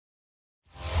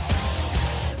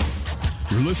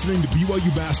 You're listening to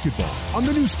BYU Basketball on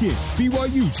the new skin,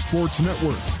 BYU Sports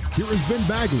Network. Here is Ben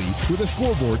Bagley with a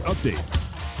scoreboard update.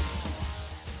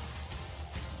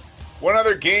 One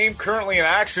other game currently in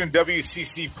action in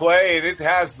WCC play, and it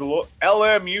has the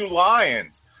LMU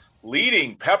Lions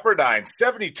leading Pepperdine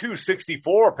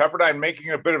 72-64. Pepperdine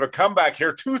making a bit of a comeback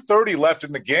here. 2:30 left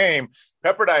in the game.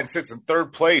 Pepperdine sits in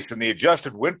third place in the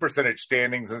adjusted win percentage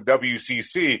standings in the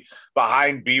WCC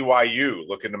behind BYU,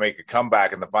 looking to make a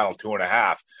comeback in the final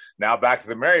 2.5. Now back to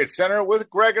the Marriott Center with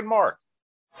Greg and Mark.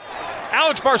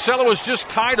 Alex Barcelo has just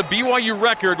tied a BYU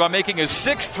record by making his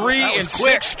 6th three in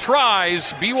 6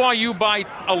 tries. BYU by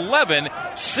 11,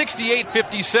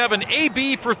 68-57.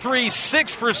 AB for 3,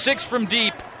 6 for 6 from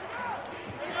deep.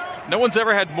 No one's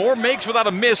ever had more makes without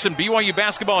a miss in BYU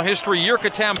basketball history.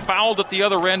 Yurkatam fouled at the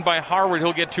other end by Harward.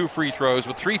 He'll get 2 free throws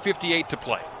with 3:58 to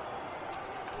play.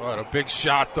 What a big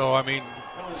shot, though. I mean,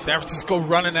 San Francisco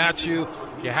running at you.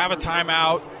 You have a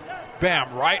timeout.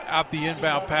 Bam, right out the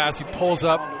inbound pass. He pulls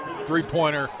up,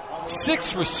 three-pointer.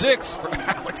 6 for 6 for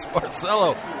Alex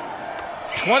Barcelo.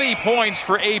 20 points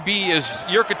for AB as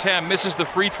Yurkatam misses the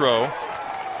free throw.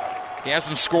 He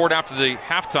hasn't scored after the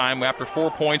halftime, after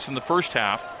 4 points in the first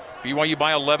half. BYU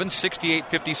by 11,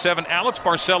 68-57. Alex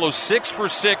Barcelo 6 for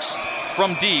 6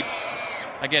 from deep.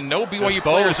 Again, no BYU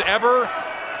players ever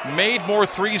made more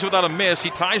threes without a miss.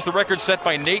 He ties the record set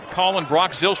by Nate Call and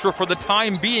Brock Zylstra for the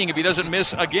time being if he doesn't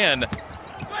miss again.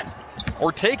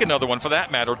 Or take another one for that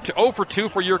matter. 0 for 2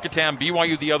 for Yurkatam.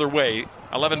 BYU the other way.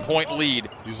 11-point lead.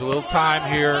 Use a little time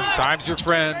here. Time's your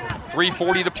friend.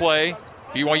 3:40 to play.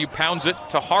 BYU pounds it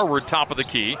to Harward, top of the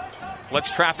key.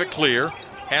 Lets traffic clear.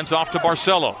 Hands off to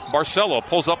Barcelo. Barcelo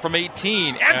pulls up from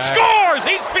 18 and scores!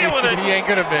 He's feeling it! He ain't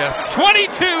going to miss.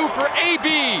 22 for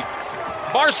AB.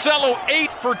 Barcelo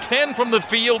 8 for 10 from the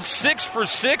field, 6 for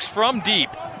 6 from deep.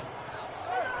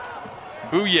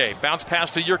 Bouye bounce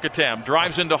pass to Yurkatam.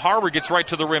 Drives into Harward, gets right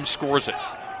to the rim, scores it.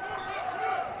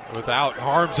 Without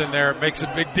Harms in there, it makes a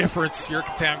big difference.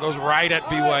 Yurkatam goes right at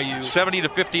BYU.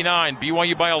 70-59.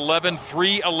 BYU by 11,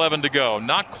 3:11 to go.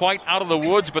 Not quite out of the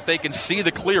woods, but they can see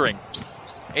the clearing.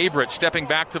 Averett stepping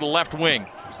back to the left wing.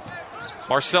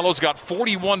 Barcelo's got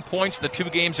 41 points in the 2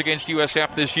 games against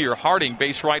USF this year. Harding,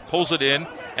 base right, pulls it in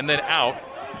and then out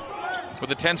with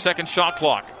a 10-second shot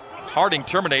clock. Harding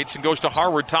terminates and goes to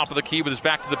Harward, top of the key with his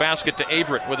back to the basket to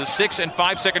Averett with a 6 and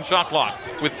 5-second shot clock.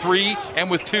 With 3 and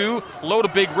with 2, low to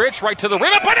Big Rich, right to the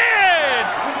rim, and put in!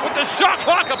 With the shot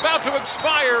clock about to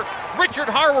expire, Richard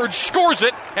Harward scores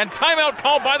it, and timeout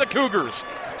called by the Cougars.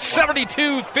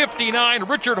 72-59.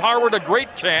 Richard Harward, a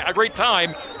great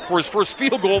time for his first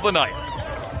field goal of the night.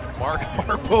 Mark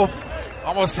Pope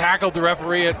almost tackled the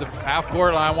referee at the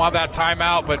half-court line. Wanted that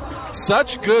timeout, but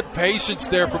such good patience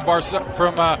there from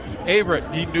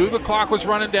Averett. He knew the clock was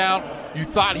running down, You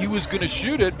thought he was going to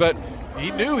shoot it, but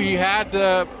he knew he had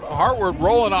Hartward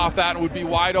rolling off that and would be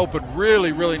wide open.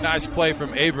 Really, really nice play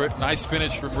from Averett. Nice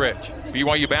finish from Rich.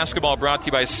 BYU basketball brought to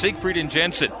you by Siegfried and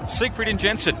Jensen. Siegfried and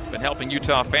Jensen, been helping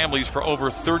Utah families for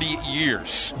over 30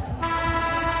 years.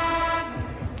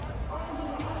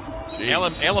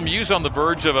 LMU's on the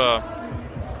verge of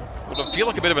it'll feel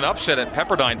like a bit of an upset at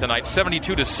Pepperdine tonight.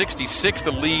 72-66,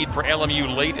 the lead for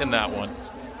LMU late in that one.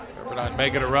 Pepperdine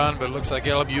making a run, but it looks like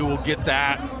LMU will get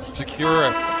that, secure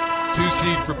a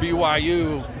 2-seed for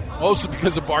BYU, mostly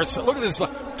because of Barcelona. Look at this,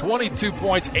 22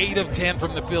 points, 8 of 10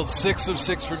 from the field, 6 of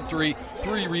 6 from 3,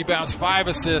 3 rebounds, 5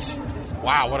 assists.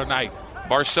 Wow, what a night.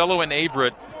 Barcelo and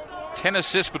Averett, 10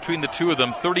 assists between the two of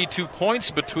them, 32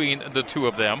 points between the two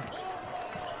of them.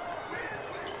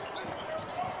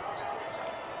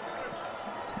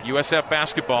 USF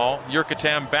basketball,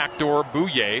 Yerkatam backdoor,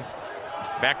 Bouye.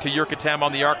 Back to Yerkatam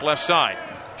on the arc left side.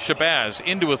 Shabazz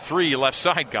into a three, left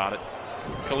side, got it.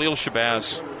 Khalil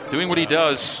Shabazz doing what he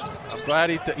does. I'm glad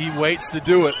he waits to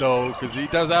do it, though, because he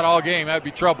does that all game. That'd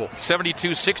be trouble.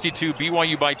 72-62,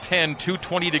 BYU by 10,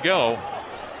 2:20 to go.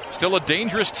 Still a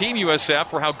dangerous team,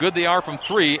 USF, for how good they are from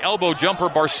three. Elbow jumper,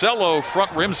 Barcelo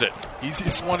front rims it.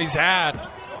 Easiest one he's had.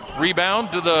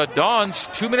 Rebound to the Dons,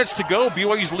 2 minutes to go.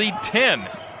 BYU's lead 10.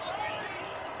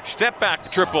 Step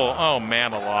back triple. Oh,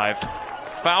 man alive.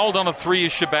 Fouled on a three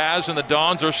is Shabazz, and the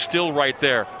Dons are still right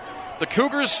there. The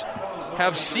Cougars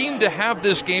have seemed to have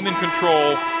this game in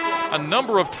control a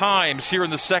number of times here in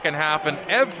the second half, and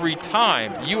every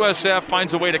time USF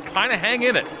finds a way to kind of hang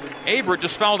in it. Averett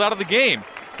just fouled out of the game,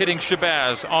 hitting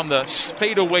Shabazz on the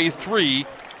fadeaway three.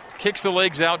 Kicks the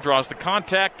legs out, draws the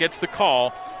contact, gets the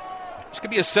call. This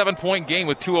could be a 7-point game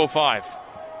with 2:05.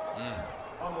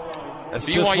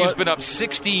 BYU's been up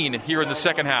 16 here in the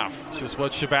second half. It's just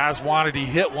what Shabazz wanted. He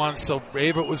hit one, so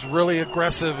Averett was really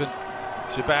aggressive, and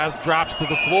Shabazz drops to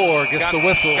the floor, gets the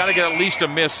whistle. Got to get at least a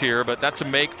miss here, but that's a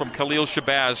make from Khalil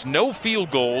Shabazz. No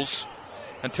field goals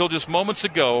until just moments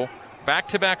ago.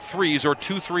 Back-to-back threes, or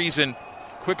 2 threes in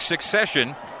quick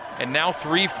succession, and now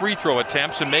 3 free throw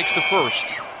attempts, and makes the first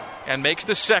and makes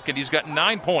the second. He's got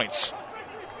 9 points.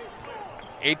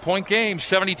 8-point game,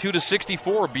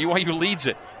 72-64. BYU leads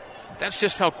it. That's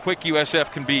just how quick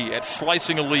USF can be at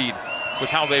slicing a lead with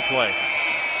how they play.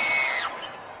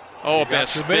 Oh,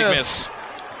 miss. Big miss.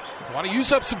 Want to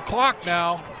use up some clock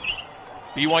now.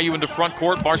 BYU into front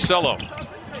court. Barcelo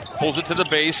pulls it to the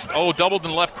base. Oh, doubled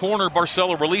in left corner.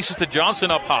 Barcelo releases to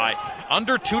Johnson up high.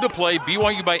 Under 2 to play.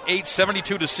 BYU by 8,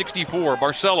 72-64.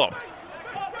 Barcelo,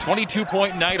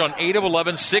 22-point night on 8 of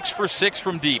 11, 6 for 6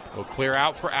 from deep. Will clear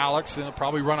out for Alex, and he'll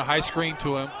probably run a high screen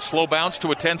to him. Slow bounce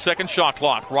to a 10-second shot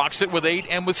clock. Rocks it with 8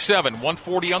 and with 7.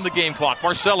 1:40 on the game clock.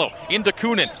 Barcelo into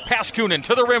Coonan. Pass Coonan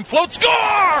to the rim. Float. Score!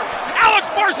 Alex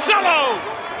Barcelo!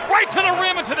 Right to the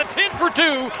rim and to the 10 for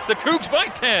 2. The Cougs by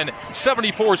 10,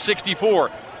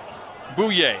 74-64.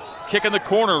 Bouye kick in the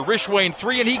corner. Rishwain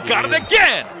 3, and he got it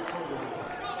again.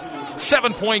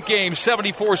 7-point game,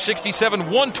 74-67,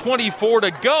 1:24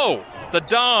 to go. The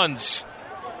Dons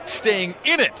staying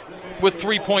in it with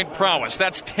 3-point prowess.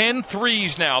 That's 10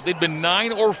 threes now. They've been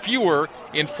 9 or fewer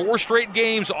in 4 straight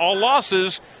games, all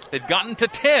losses. They've gotten to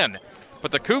 10, but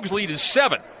the Cougs lead is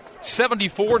 7.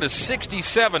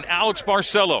 74-67, Alex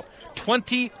Barcelo,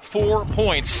 24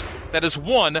 points. That is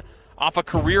 1 off a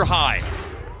career high.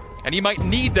 And he might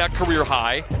need that career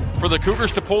high for the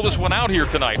Cougars to pull this one out here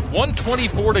tonight.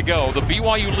 1:24 to go. The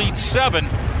BYU lead 7.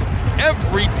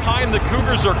 Every time the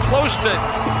Cougars are close to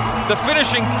the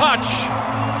finishing touch,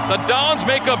 the Dons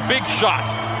make a big shot.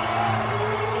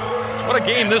 What a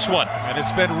game this one. And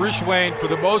it's been Rishwain for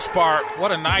the most part.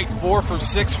 What a night. 4 for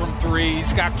 6 from 3.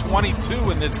 He's got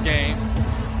 22 in this game.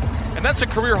 And that's a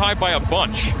career high by a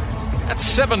bunch. That's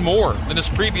 7 more than his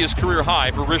previous career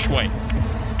high for Rishwain.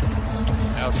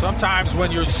 Now, sometimes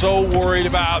when you're so worried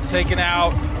about taking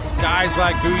out guys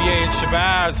like Bouye and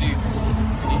Shabazz,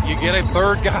 you get a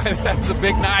third guy that's a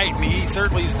big night, and he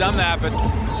certainly has done that. But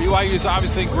BYU is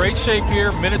obviously in great shape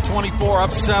here. Minute 24,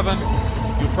 up 7.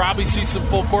 You'll probably see some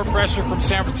full court pressure from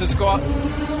San Francisco.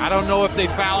 I don't know if they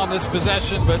foul on this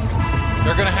possession, but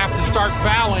they're going to have to start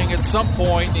fouling at some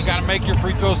point. You got to make your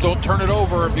free throws. Don't turn it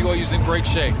over. BYU's in great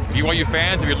shape. BYU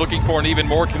fans, if you're looking for an even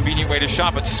more convenient way to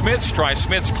shop at Smith's, try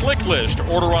Smith's Click List.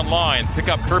 Order online. Pick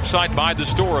up curbside by the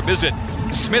store. Visit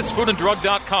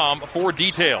smithsfoodanddrug.com for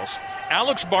details.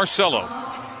 Alex Barcelo,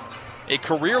 a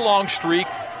career-long streak,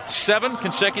 7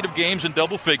 consecutive games in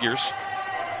double figures.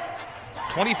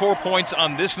 24 points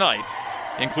on this night,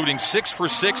 including 6 for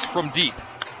 6 from deep.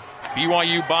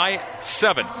 BYU by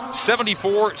 7,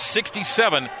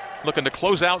 74-67. looking to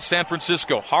close out San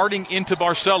Francisco. Harding into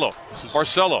Barcelo.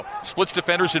 Barcelo splits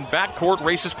defenders in backcourt,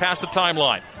 races past the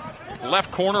timeline.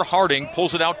 Left corner, Harding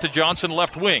pulls it out to Johnson,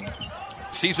 left wing.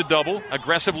 Sees a double,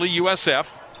 aggressively USF.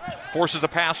 Forces a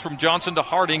pass from Johnson to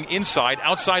Harding inside,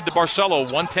 outside to Barcelo,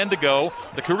 1:10 to go.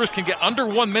 The Cougars can get under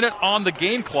 1 minute on the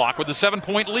game clock with a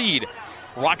 7-point lead.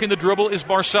 Rocking the dribble is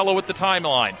Barcelo at the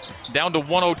timeline. Down to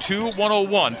 1:02,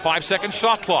 1:01, 5-second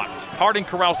shot clock. Harding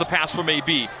corrals the pass from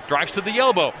AB. Drives to the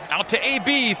elbow, out to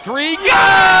AB, 3,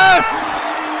 yes!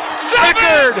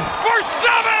 7 for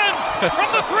 7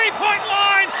 from the three-point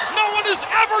line. No one has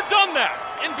ever done that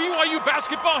in BYU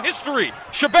basketball history.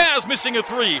 Shabazz missing a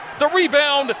 3. The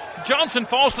rebound, Johnson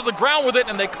falls to the ground with it,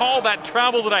 and they call that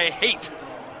travel that I hate.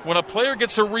 When a player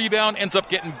gets a rebound, ends up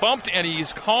getting bumped, and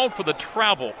he's called for the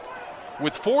travel.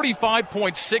 With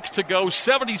 45.6 to go,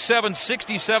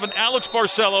 77-67, Alex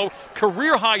Barcelo,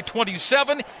 career high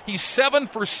 27. He's 7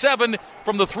 for 7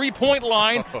 from the three-point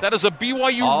line. That is a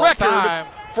BYU All record time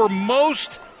for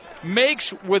most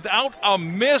makes without a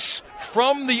miss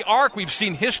from the arc. We've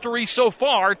seen history so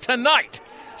far tonight.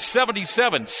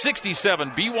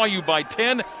 77-67, BYU by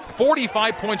 10,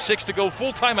 45.6 to go,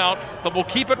 full timeout, but we'll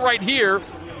keep it right here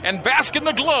and bask in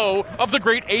the glow of the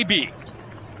great AB.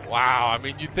 Wow, I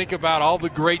mean, you think about all the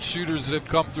great shooters that have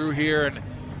come through here, and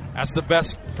that's the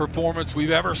best performance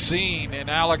we've ever seen. And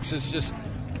Alex has just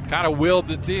kind of willed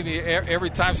the team. Every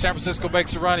time San Francisco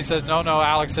makes a run, he says, no,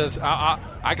 Alex says,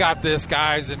 I got this,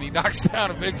 guys, and he knocks down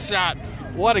a big shot.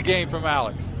 What a game from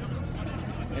Alex.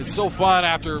 It's so fun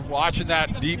after watching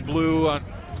that Deep Blue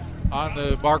on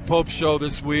the Mark Pope show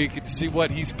this week, and to see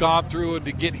what he's gone through and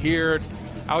to get here and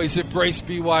how he's embraced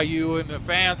BYU, and the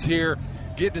fans here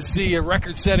getting to see a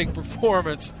record-setting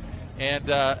performance. And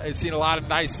I've seen a lot of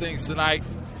nice things tonight.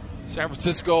 San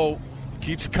Francisco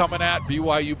keeps coming at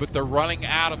BYU, but they're running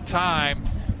out of time,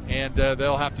 and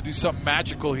they'll have to do something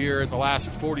magical here in the last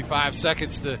 45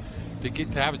 seconds to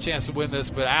have a chance to win this.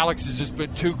 But Alex has just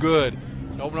been too good.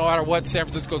 No matter what San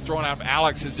Francisco's throwing out,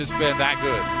 Alex has just been that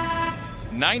good.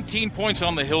 19 points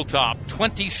on the Hilltop,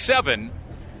 27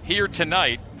 here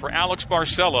tonight for Alex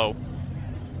Barcelo.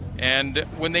 And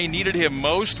when they needed him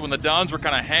most, when the Dons were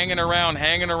kind of hanging around,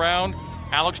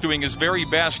 Alex doing his very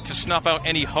best to snuff out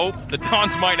any hope the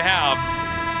Dons might have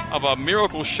of a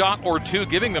miracle shot or two,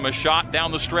 giving them a shot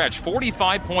down the stretch.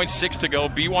 45.6 to go,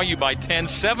 BYU by 10,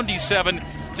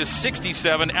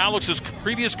 77-67. Alex's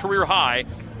previous career high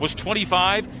was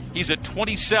 25. He's at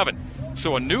 27.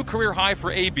 So a new career high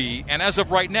for AB, and as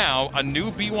of right now, a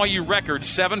new BYU record,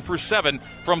 7 for 7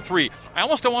 from 3. I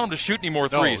almost don't want him to shoot any more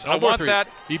threes. No I want three. that.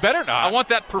 He better not. I want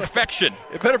that perfection.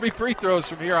 It better be free throws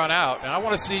from here on out. And I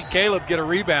want to see Caleb get a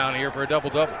rebound here for a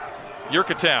double-double.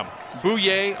 Yurkatam.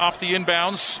 Bouye off the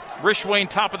inbounds. Rishwain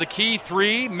top of the key.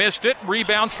 3. Missed it.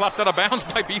 Rebound slapped out of bounds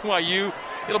by BYU.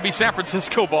 It'll be San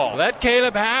Francisco ball. Let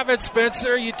Caleb have it,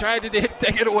 Spencer. You tried to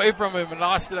take it away from him and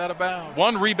lost it out of bounds.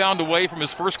 1 rebound away from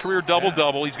his first career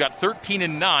double-double. He's got 13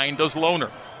 and 9, does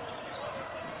Lohner.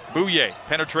 Bouye.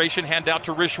 Penetration, hand out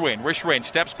to Rishwain. Rishwain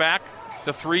steps back.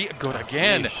 The 3. Good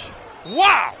again.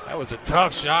 Wow. That was a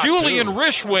tough shot, Julian too.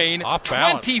 Rishwain, Off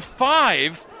balance.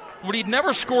 25, when he'd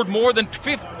never scored more than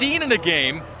 15 in a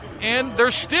game, and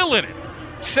they're still in it.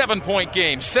 7-point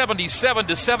game,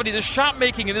 77-70. The shot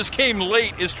making in this game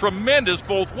late is tremendous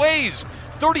both ways.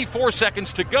 34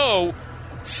 seconds to go,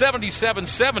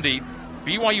 77-70.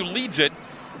 BYU leads it.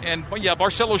 And, yeah,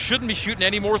 Barcelo shouldn't be shooting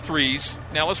any more threes.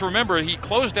 Now, let's remember, he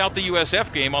closed out the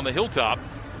USF game on the Hilltop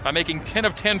by making 10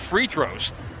 of 10 free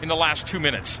throws in the last 2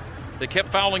 minutes. They kept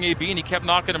fouling AB, and he kept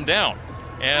knocking him down.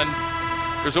 And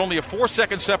there's only a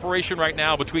 4-second separation right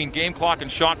now between game clock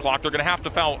and shot clock. They're going to have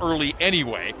to foul early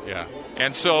anyway. Yeah.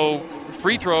 And so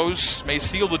free throws may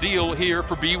seal the deal here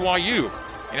for BYU.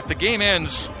 And if the game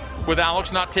ends with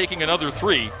Alex not taking another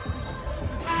 3,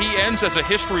 he ends as a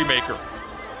history maker.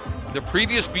 The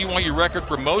previous BYU record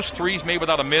for most threes made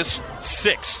without a miss,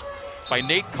 6, by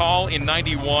Nate Call in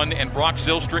 91 and Brock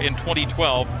Zylstra in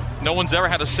 2012. No one's ever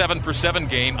had a 7 for 7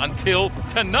 game until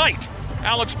tonight.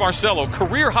 Alex Barcelo,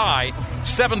 career high,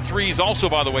 7 threes also,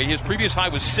 by the way. His previous high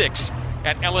was 6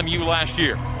 at LMU last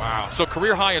year. Wow. So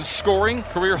career high in scoring,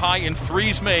 career high in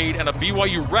threes made, and a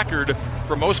BYU record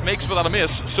for most makes without a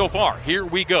miss so far. Here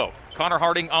we go. Connor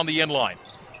Harding on the end line.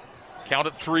 Count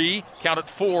it 3, count it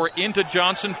 4, into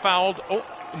Johnson, fouled. Oh,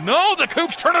 no, the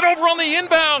Cougs turn it over on the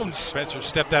inbounds. Spencer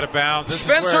stepped out of bounds.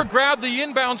 Spencer grabbed the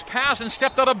inbounds pass and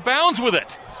stepped out of bounds with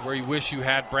it. This is where you wish you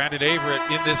had Brandon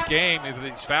Averett in this game if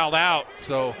he's fouled out.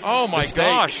 So, oh my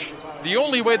gosh. The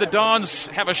only way the Dons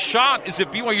have a shot is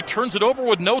if BYU turns it over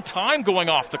with no time going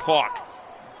off the clock.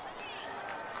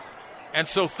 And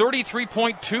so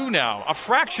 33.2 now. A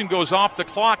fraction goes off the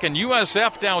clock, and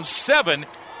USF down 7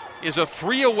 is a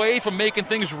 3 away from making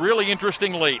things really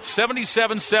interesting late.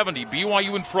 77-70,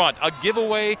 BYU in front. A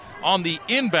giveaway on the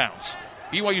inbounds.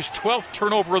 BYU's 12th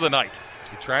turnover of the night.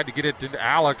 He tried to get it into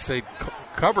Alex. They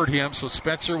covered him, so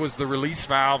Spencer was the release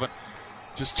valve. And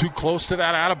just too close to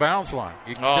that out-of-bounds line.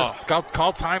 You can just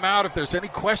call timeout if there's any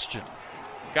question.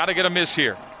 Got to get a miss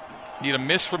here. Need a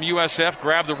miss from USF,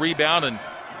 grab the rebound, and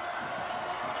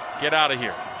get out of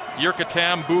here.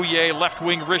 Yerkatam, Bouye, left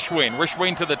wing, Rishwain.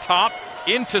 Rishwain to the top,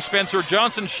 into Spencer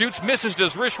Johnson, shoots, misses,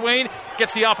 does Rishwain,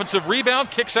 gets the offensive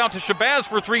rebound, kicks out to Shabazz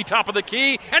for 3, top of the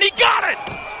key, and he got it!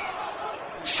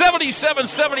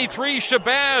 77-73,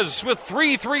 Shabazz with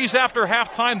 3 threes after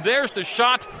halftime. There's the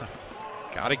shot.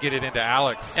 Got to get it into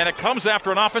Alex. And it comes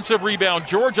after an offensive rebound.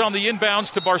 George on the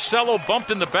inbounds to Barcelo, bumped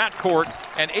in the backcourt,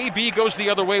 and AB goes the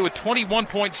other way with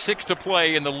 21.6 to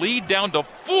play, and the lead down to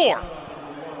 4.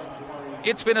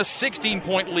 It's been a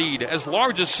 16-point lead, as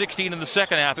large as 16 in the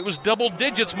second half. It was double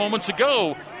digits moments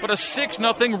ago, but a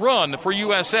 6-0 run for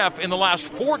USF in the last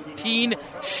 14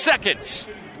 seconds.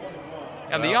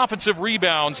 And the offensive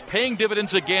rebounds paying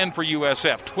dividends again for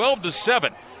USF.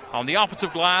 12-7 on the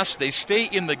offensive glass. They stay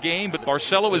in the game, but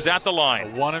Barcelo is at the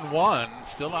line. 1-1,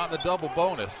 still not in the double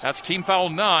bonus. That's team foul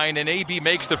 9, and AB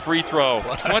makes the free throw.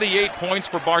 28 points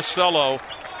for Barcelo.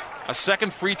 A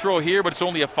second free throw here, but it's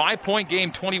only a 5-point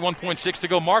game, 21.6 to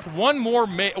go. Mark, one more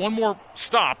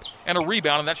stop and a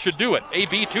rebound, and that should do it.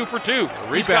 AB 2 for 2.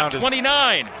 He's got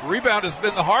 29. Rebound has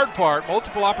been the hard part.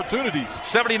 Multiple opportunities.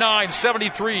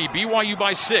 79-73. BYU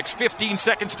by 6. 15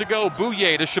 seconds to go.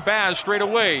 Bouye to Shabazz straight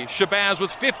away. Shabazz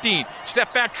with 15.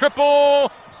 Step back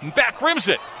triple. Back rims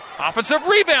it. Offensive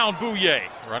rebound, Bouye.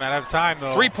 Run out of time,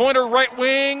 though. 3-pointer right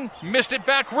wing. Missed it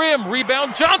back rim.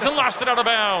 Rebound. Johnson lost it out of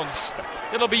bounds.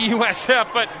 It'll be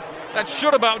USF, but that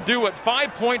should about do it.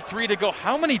 5.3 to go.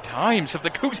 How many times have the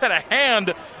Cougs had a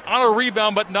hand on a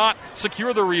rebound but not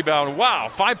secure the rebound? Wow,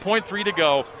 5.3 to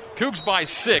go. Cougs by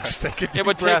 6. It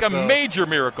would take a major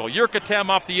miracle. Yerkatem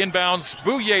off the inbounds.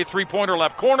 Bouye 3-pointer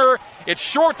left corner. It's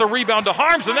short, the rebound to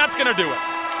Harms, and that's going to do it.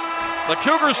 The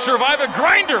Cougars survive a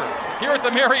grinder here at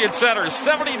the Marriott Center.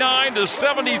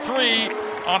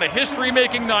 79-73 on a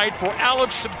history-making night for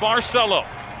Alex Barcelo.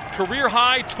 Career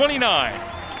high 29.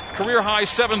 Career high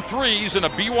 7 threes and a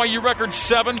BYU record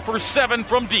 7 for 7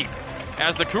 from deep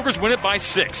as the Cougars win it by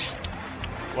 6.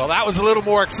 Well, that was a little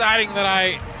more exciting than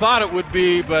I thought it would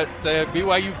be, but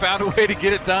BYU found a way to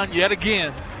get it done yet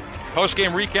again.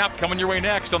 Post-game recap coming your way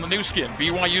next on the new skin,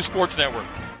 BYU Sports Network.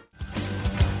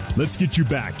 Let's get you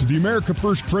back to the America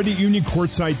First Credit Union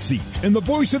courtside seats and the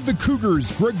voice of the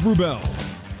Cougars, Greg Wrubell.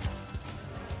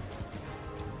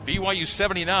 BYU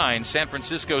 79, San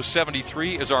Francisco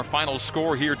 73 is our final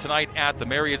score here tonight at the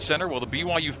Marriott Center. Well, the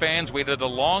BYU fans waited a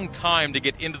long time to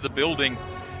get into the building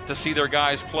to see their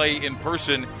guys play in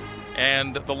person,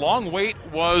 and the long wait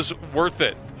was worth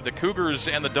it. The Cougars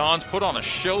and the Dons put on a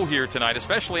show here tonight,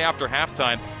 especially after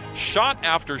halftime. Shot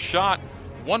after shot,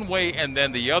 one way and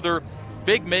then the other.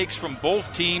 Big makes from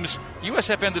both teams.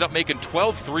 USF ended up making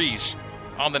 12 threes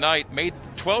on the night, made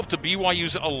 12 to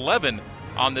BYU's 11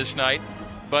 on this night.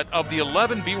 But of the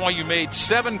 11 BYU made,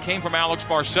 7 came from Alex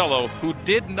Barcelo, who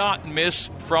did not miss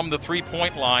from the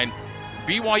three-point line.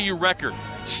 BYU record,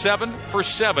 7 for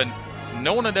 7.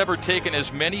 No one had ever taken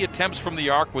as many attempts from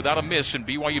the arc without a miss in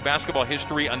BYU basketball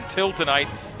history until tonight.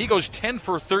 He goes 10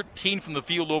 for 13 from the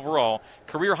field overall.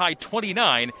 Career high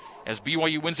 29 as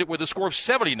BYU wins it with a score of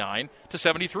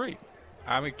 79-73.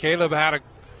 I mean, Caleb had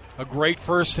a great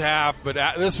first half, but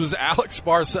this was Alex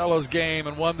Barcelo's game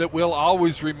and one that we'll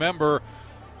always remember.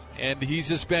 And he's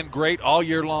just been great all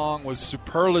year long, was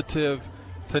superlative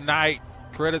tonight.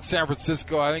 Credit San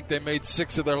Francisco. I think they made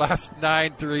 6 of their last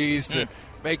 9 threes to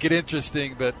make it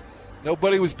interesting. But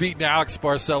nobody was beating Alex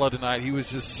Barcelo tonight. He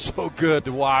was just so good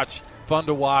to watch, fun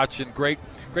to watch, and great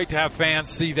to have fans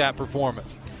see that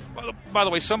performance. By the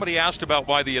way, somebody asked about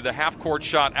why the half-court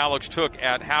shot Alex took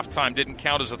at halftime didn't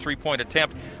count as a three-point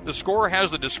attempt. The scorer has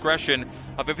the discretion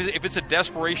of if it's a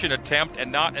desperation attempt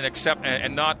and not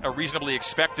a reasonably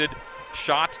expected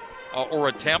shot or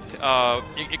attempt,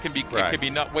 it can be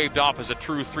not waved off as a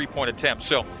true three-point attempt.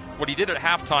 So what he did at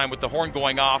halftime with the horn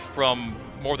going off from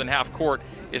more than half court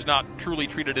is not truly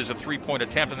treated as a three-point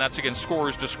attempt, and that's against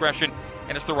scorer's discretion,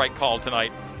 and it's the right call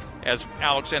tonight as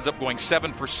Alex ends up going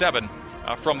 7 for 7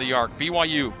 from the arc.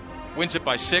 BYU wins it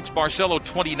by 6. Barcelo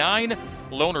 29,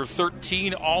 Lohner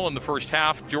 13, all in the first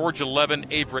half. George 11,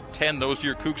 Averett 10. Those are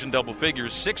your Cougs in double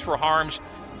figures. 6 for Harms,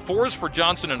 4s for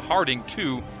Johnson and Harding,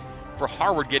 2 for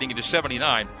Harward, getting into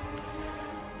 79.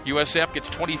 USF gets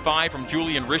 25 from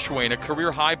Julian Rishwain, a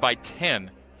career high by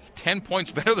 10. 10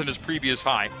 points better than his previous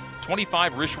high.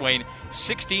 25 Rishwain,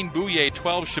 16 Bouye,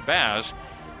 12 Shabazz.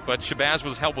 But Shabazz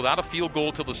was held without a field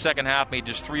goal till the second half, made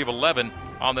just 3 of 11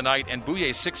 on the night, and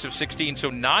Bouye 6 of 16, so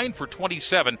 9 for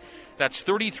 27. That's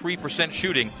 33%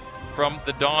 shooting from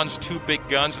the Dons' 2 big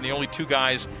guns, and the only 2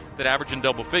 guys that average in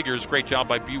double figures. Great job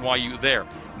by BYU there.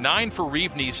 9 for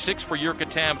Reevney, 6 for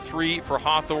Yurkatam, 3 for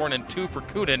Hawthorne, and 2 for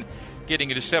Kunin, getting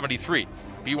it to 73.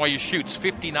 BYU shoots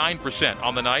 59%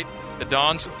 on the night. The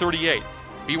Dons 38.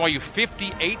 BYU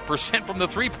 58% from the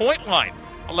three-point line.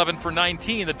 11 for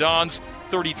 19. The Dons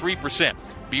 33%.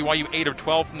 BYU 8 of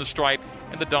 12 from the stripe,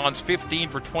 and the Dons 15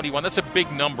 for 21. That's a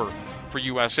big number for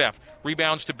USF.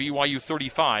 Rebounds to BYU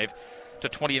 35 to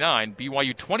 29.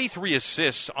 BYU 23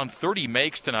 assists on 30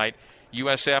 makes tonight.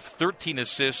 USF 13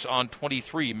 assists on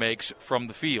 23 makes from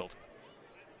the field.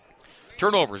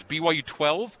 Turnovers, BYU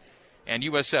 12 and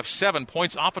USF 7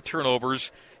 points off of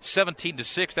turnovers,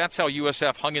 17-6. That's how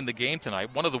USF hung in the game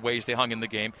tonight. One of the ways they hung in the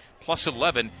game, plus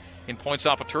 11 in points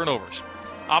off of turnovers.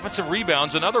 Offensive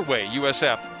rebounds, another way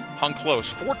USF hung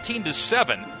close,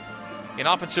 14-7 in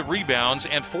offensive rebounds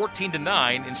and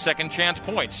 14-9 in second chance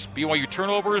points. BYU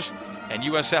turnovers and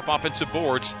USF offensive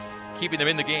boards keeping them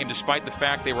in the game despite the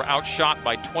fact they were outshot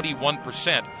by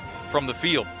 21% from the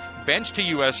field. Bench to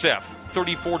USF,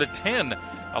 34-10.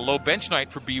 A low bench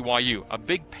night for BYU. A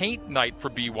big paint night for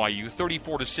BYU,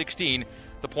 34-16.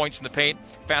 The points in the paint.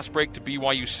 Fast break to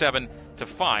BYU,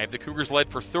 7-5. The Cougars led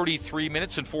for 33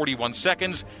 minutes and 41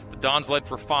 seconds. The Dons led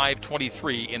for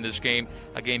 5:23 in this game.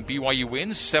 A game BYU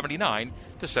wins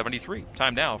 79-73.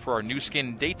 Time now for our Nu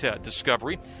Skin data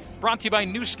discovery. Brought to you by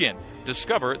Nu Skin.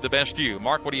 Discover the best you.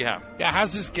 Mark, what do you have? Yeah,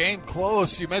 how's this game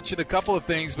close? You mentioned a couple of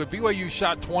things, but BYU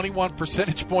shot 21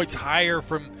 percentage points higher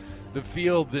from the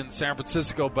field than San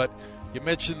Francisco, but you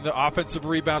mentioned the offensive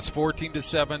rebounds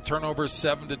 14-7, turnovers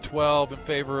 7-12 in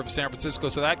favor of San Francisco,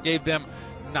 so that gave them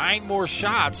 9 more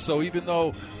shots. So even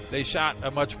though they shot a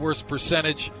much worse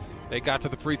percentage, they got to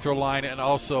the free throw line and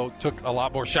also took a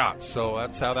lot more shots. So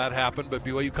that's how that happened, but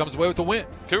BYU comes away with the win.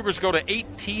 Cougars go to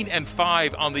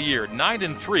 18-5 on the year,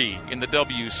 9-3 in the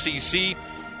WCC,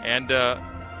 and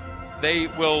they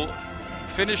will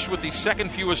finish with the second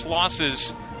fewest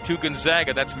losses to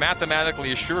Gonzaga. That's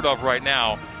mathematically assured of right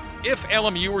now. If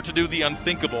LMU were to do the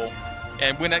unthinkable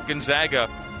and win at Gonzaga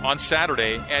on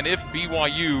Saturday, and if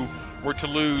BYU were to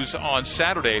lose on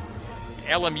Saturday,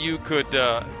 LMU could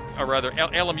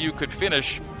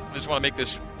finish, I just want to make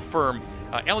this firm,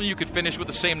 LMU could finish with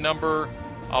the same number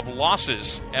of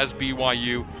losses as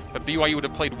BYU, but BYU would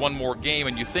have played one more game,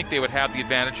 and you think they would have the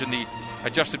advantage in the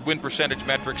adjusted win percentage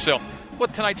metric. So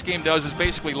what tonight's game does is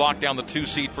basically lock down the 2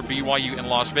 seed for BYU in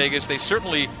Las Vegas. They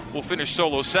certainly will finish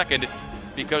solo second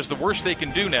because the worst they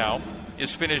can do now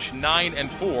is finish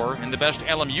 9-4, and the best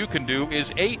LMU can do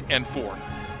is 8-4.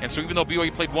 And so even though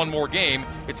BYU played one more game,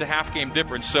 it's a half-game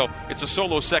difference. So it's a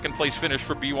solo second-place finish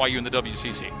for BYU in the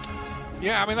WCC.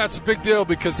 Yeah, I mean, that's a big deal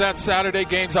because that Saturday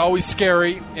game's always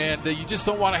scary, and you just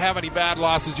don't want to have any bad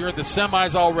losses. You're in the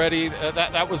semis already.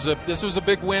 This was a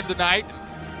big win tonight.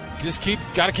 Just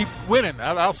got to keep winning.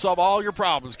 That'll solve all your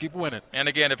problems. Keep winning. And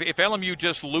again, if LMU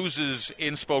just loses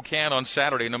in Spokane on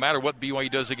Saturday, no matter what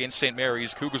BYU does against St.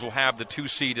 Mary's, Cougars will have the 2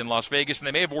 seed in Las Vegas, and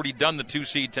they may have already done the 2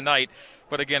 seed tonight.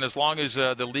 But again, as long as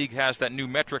the league has that new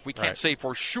metric, we can't say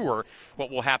for sure what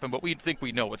will happen, but we think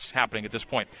we know what's happening at this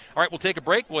point. All right, we'll take a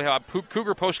break. We'll have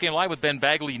Cougar Postgame Live with Ben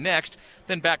Bagley next,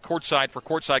 then back courtside for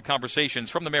courtside conversations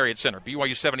from the Marriott Center,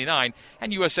 BYU 79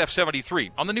 and USF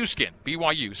 73 on the Nu Skin,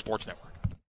 BYU Sports Network.